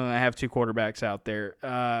only going to have two quarterbacks out there.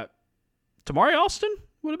 Tamari Alston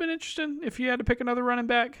would have been interesting if you had to pick another running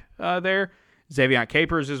back there. Xavier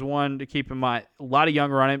Capers is one to keep in mind. A lot of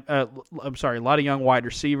young wide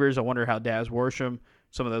receivers. I wonder how Daz Worsham,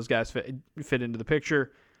 some of those guys fit into the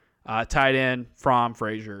picture. Tight end, Fromm,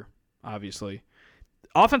 Frazier, obviously.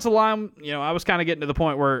 Offensive line, I was kind of getting to the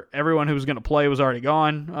point where everyone who was going to play was already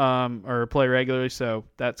gone or play regularly, so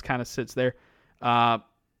that's kind of sits there.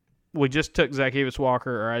 We just took Zykevious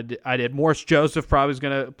Walker, or I did. Morris Joseph probably is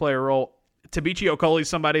going to play a role. Tabichi Okoli is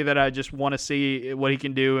somebody that I just want to see what he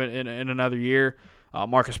can do in another year.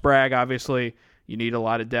 Marcus Bragg, obviously, you need a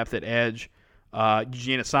lot of depth at edge.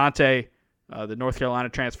 Eugene Asante, the North Carolina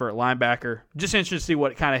transfer at linebacker. Just interested to see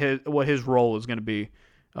what his role is going to be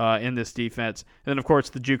in this defense. And then, of course,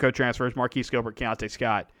 the JUCO transfers, Marquise Gilbert, Keontae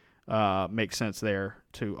Scott, makes sense there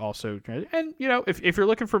to also. And, if you're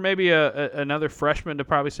looking for maybe another freshman to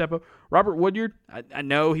probably step up, Robert Woodyard, I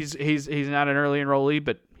know he's not an early enrollee,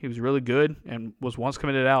 but he was really good and was once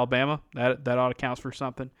committed to Alabama. That ought to count for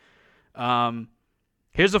something.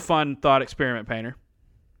 Here's a fun thought experiment, Painter.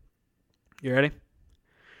 You ready?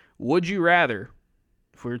 Would you rather,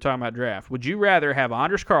 if we were talking about draft, would you rather have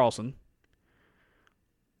Anders Carlson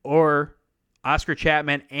or Oscar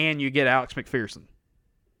Chapman and you get Alex McPherson?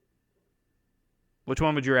 Which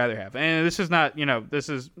one would you rather have? And this is not,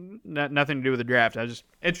 nothing to do with the draft.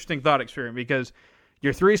 Interesting thought experiment because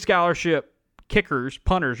your three scholarship kickers,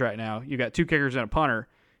 punters right now, you got two kickers and a punter.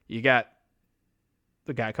 You got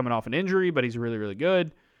the guy coming off an injury, but he's really, really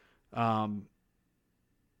good.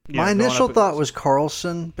 My initial thought was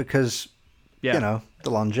Carlson because, the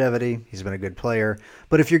longevity, he's been a good player.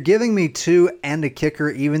 But if you're giving me two and a kicker,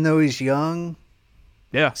 even though he's young,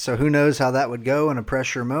 so who knows how that would go in a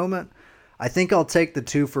pressure moment. I think I'll take the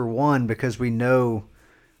 2-for-1 because we know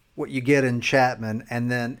what you get in Chapman, and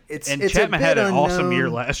then it's Chapman had an awesome year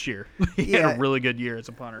last year. He had a really good year as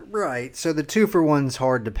a punter. Right. So the 2-for-1's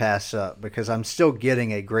hard to pass up because I'm still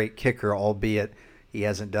getting a great kicker, albeit he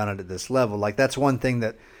hasn't done it at this level. Like that's one thing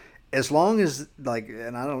that, as long as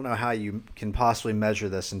and I don't know how you can possibly measure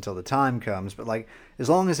this until the time comes, but as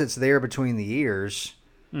long as it's there between the ears,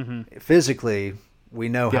 physically, we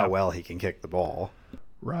know how well he can kick the ball.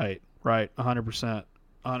 Right. 100%.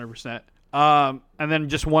 And then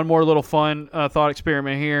just one more little fun thought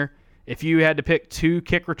experiment here. If you had to pick two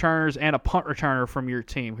kick returners and a punt returner from your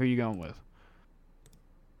team, who are you going with?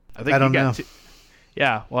 I don't know.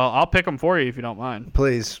 Yeah, well, I'll pick them for you if you don't mind.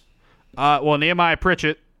 Please. Well, Nehemiah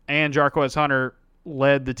Pritchett and Jarquez Hunter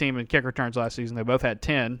led the team in kick returns last season. They both had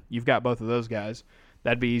 10. You've got both of those guys.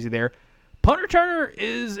 That'd be easy there. Punt returner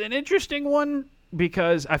is an interesting one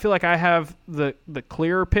because I feel like I have the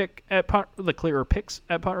clearer picks at punt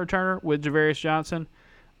returner with Javarius Johnson,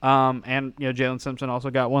 and Jalen Simpson also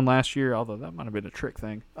got one last year, although that might have been a trick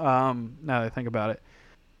thing. Now that I think about it,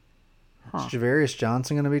 is Javarius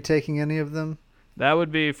Johnson going to be taking any of them? That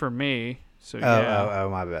would be for me. So oh,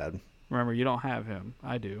 my bad. Remember, you don't have him.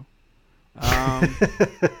 I do.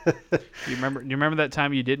 You remember that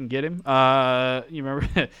time you didn't get him? You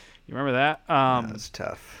remember that? That's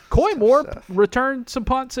tough. Coy Moore returned some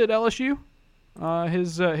punts at LSU.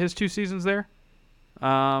 His 2 seasons there.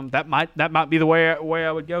 That might be the way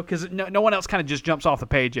I would go because no one else kind of just jumps off the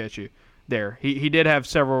page at you there. He did have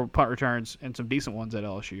several punt returns and some decent ones at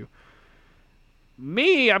LSU.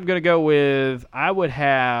 Me, I'm gonna go with I'd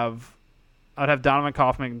have Donovan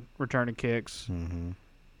Kaufman returning kicks, and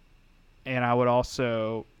I would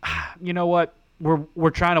also, you know what,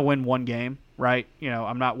 we're trying to win one game. Right,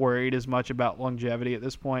 I'm not worried as much about longevity at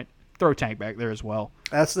this point. throw Tank back there as well.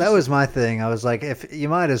 That was my thing. I was like, if you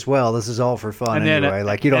might as well. This is all for fun anyway.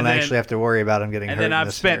 Like, you don't actually have to worry about him getting hurt. And then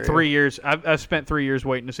I've spent 3 years. I've spent 3 years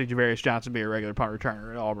waiting to see Javarius Johnson be a regular punt returner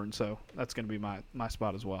at Auburn. So that's going to be my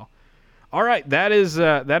spot as well. All right, that is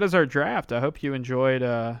our draft. I hope you enjoyed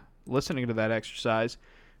listening to that exercise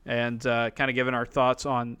and kind of giving our thoughts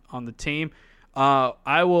on the team.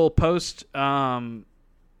 I will post some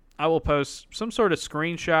sort of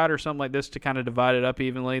screenshot or something like this to kind of divide it up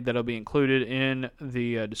evenly. That'll be included in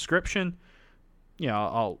the description.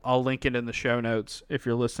 I'll link it in the show notes if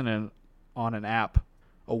you're listening on an app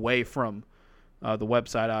away from the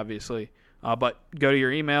website, obviously. But go to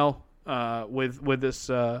your email with this.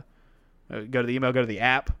 Go to the email. Go to the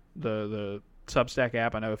app, the Substack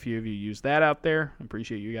app. I know a few of you use that out there. I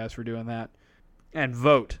appreciate you guys for doing that. And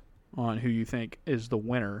vote on who you think is the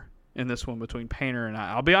winner in this one between Painter and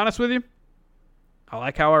I. I'll be honest with you. I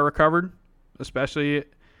like how I recovered, especially in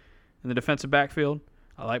the defensive backfield.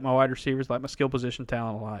 I like my wide receivers, I like my skill position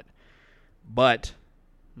talent a lot. But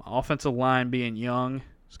my offensive line being young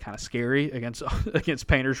is kind of scary against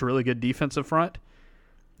Painter's really good defensive front.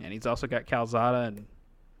 And he's also got Calzada. And,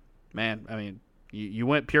 man, I mean, you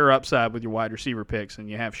went pure upside with your wide receiver picks, and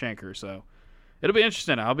you have Shanker. So it'll be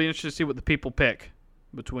interesting. I'll be interested to see what the people pick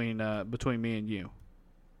between me and you.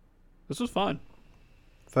 This was fun.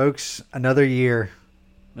 Folks, another year.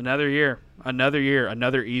 Another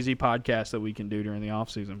easy podcast that we can do during the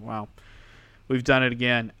offseason. Wow. We've done it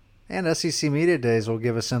again. And SEC Media Days will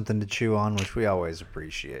give us something to chew on, which we always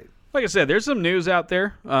appreciate. Like I said, there's some news out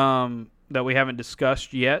there that we haven't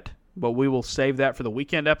discussed yet, but we will save that for the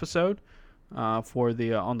weekend episode for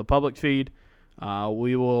the on the public feed.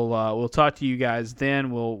 We'll talk to you guys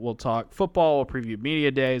then. We'll talk football. We'll preview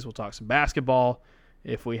media days. We'll talk some basketball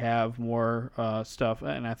if we have more stuff,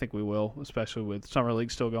 and I think we will, especially with summer league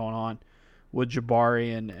still going on with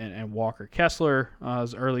Jabari and Walker Kessler,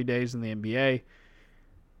 his early days in the NBA.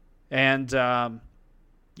 And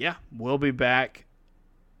we'll be back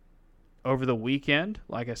over the weekend.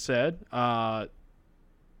 Like I said,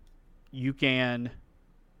 you can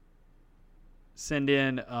send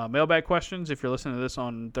in mailbag questions if you're listening to this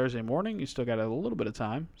on Thursday morning. You still got a little bit of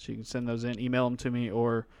time, so you can send those in, email them to me,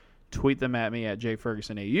 or tweet them at me at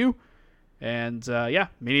jfergusonau. And,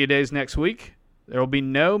 media days next week. There will be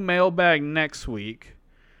no mailbag next week,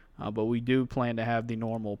 but we do plan to have the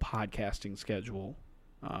normal podcasting schedule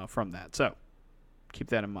from that. So keep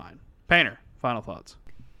that in mind. Painter, final thoughts.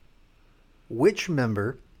 Which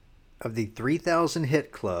member of the 3,000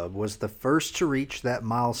 hit club was the first to reach that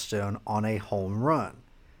milestone on a home run?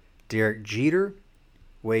 Derek Jeter,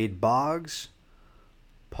 Wade Boggs,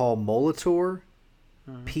 Paul Molitor,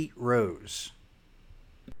 Pete Rose.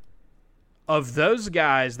 Of those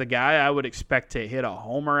guys, the guy I would expect to hit a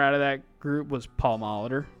homer out of that group was Paul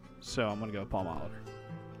Molitor. So I'm going to go with Paul Molitor.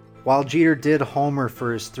 While Jeter did homer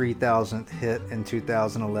for his 3,000th hit in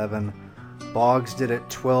 2011, Boggs did it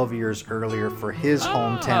 12 years earlier for his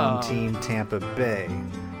hometown team, Tampa Bay.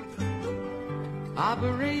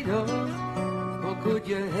 Operator, well, could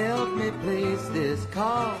you help me place this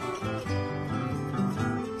call?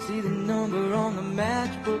 See, the number on the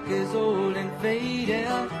matchbook is old and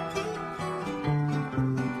faded.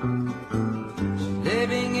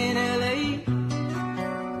 Living in L.A.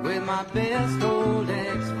 with my best old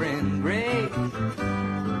ex-friend Ray.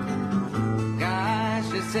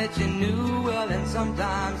 Gosh, you said you knew well and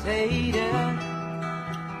sometimes hated.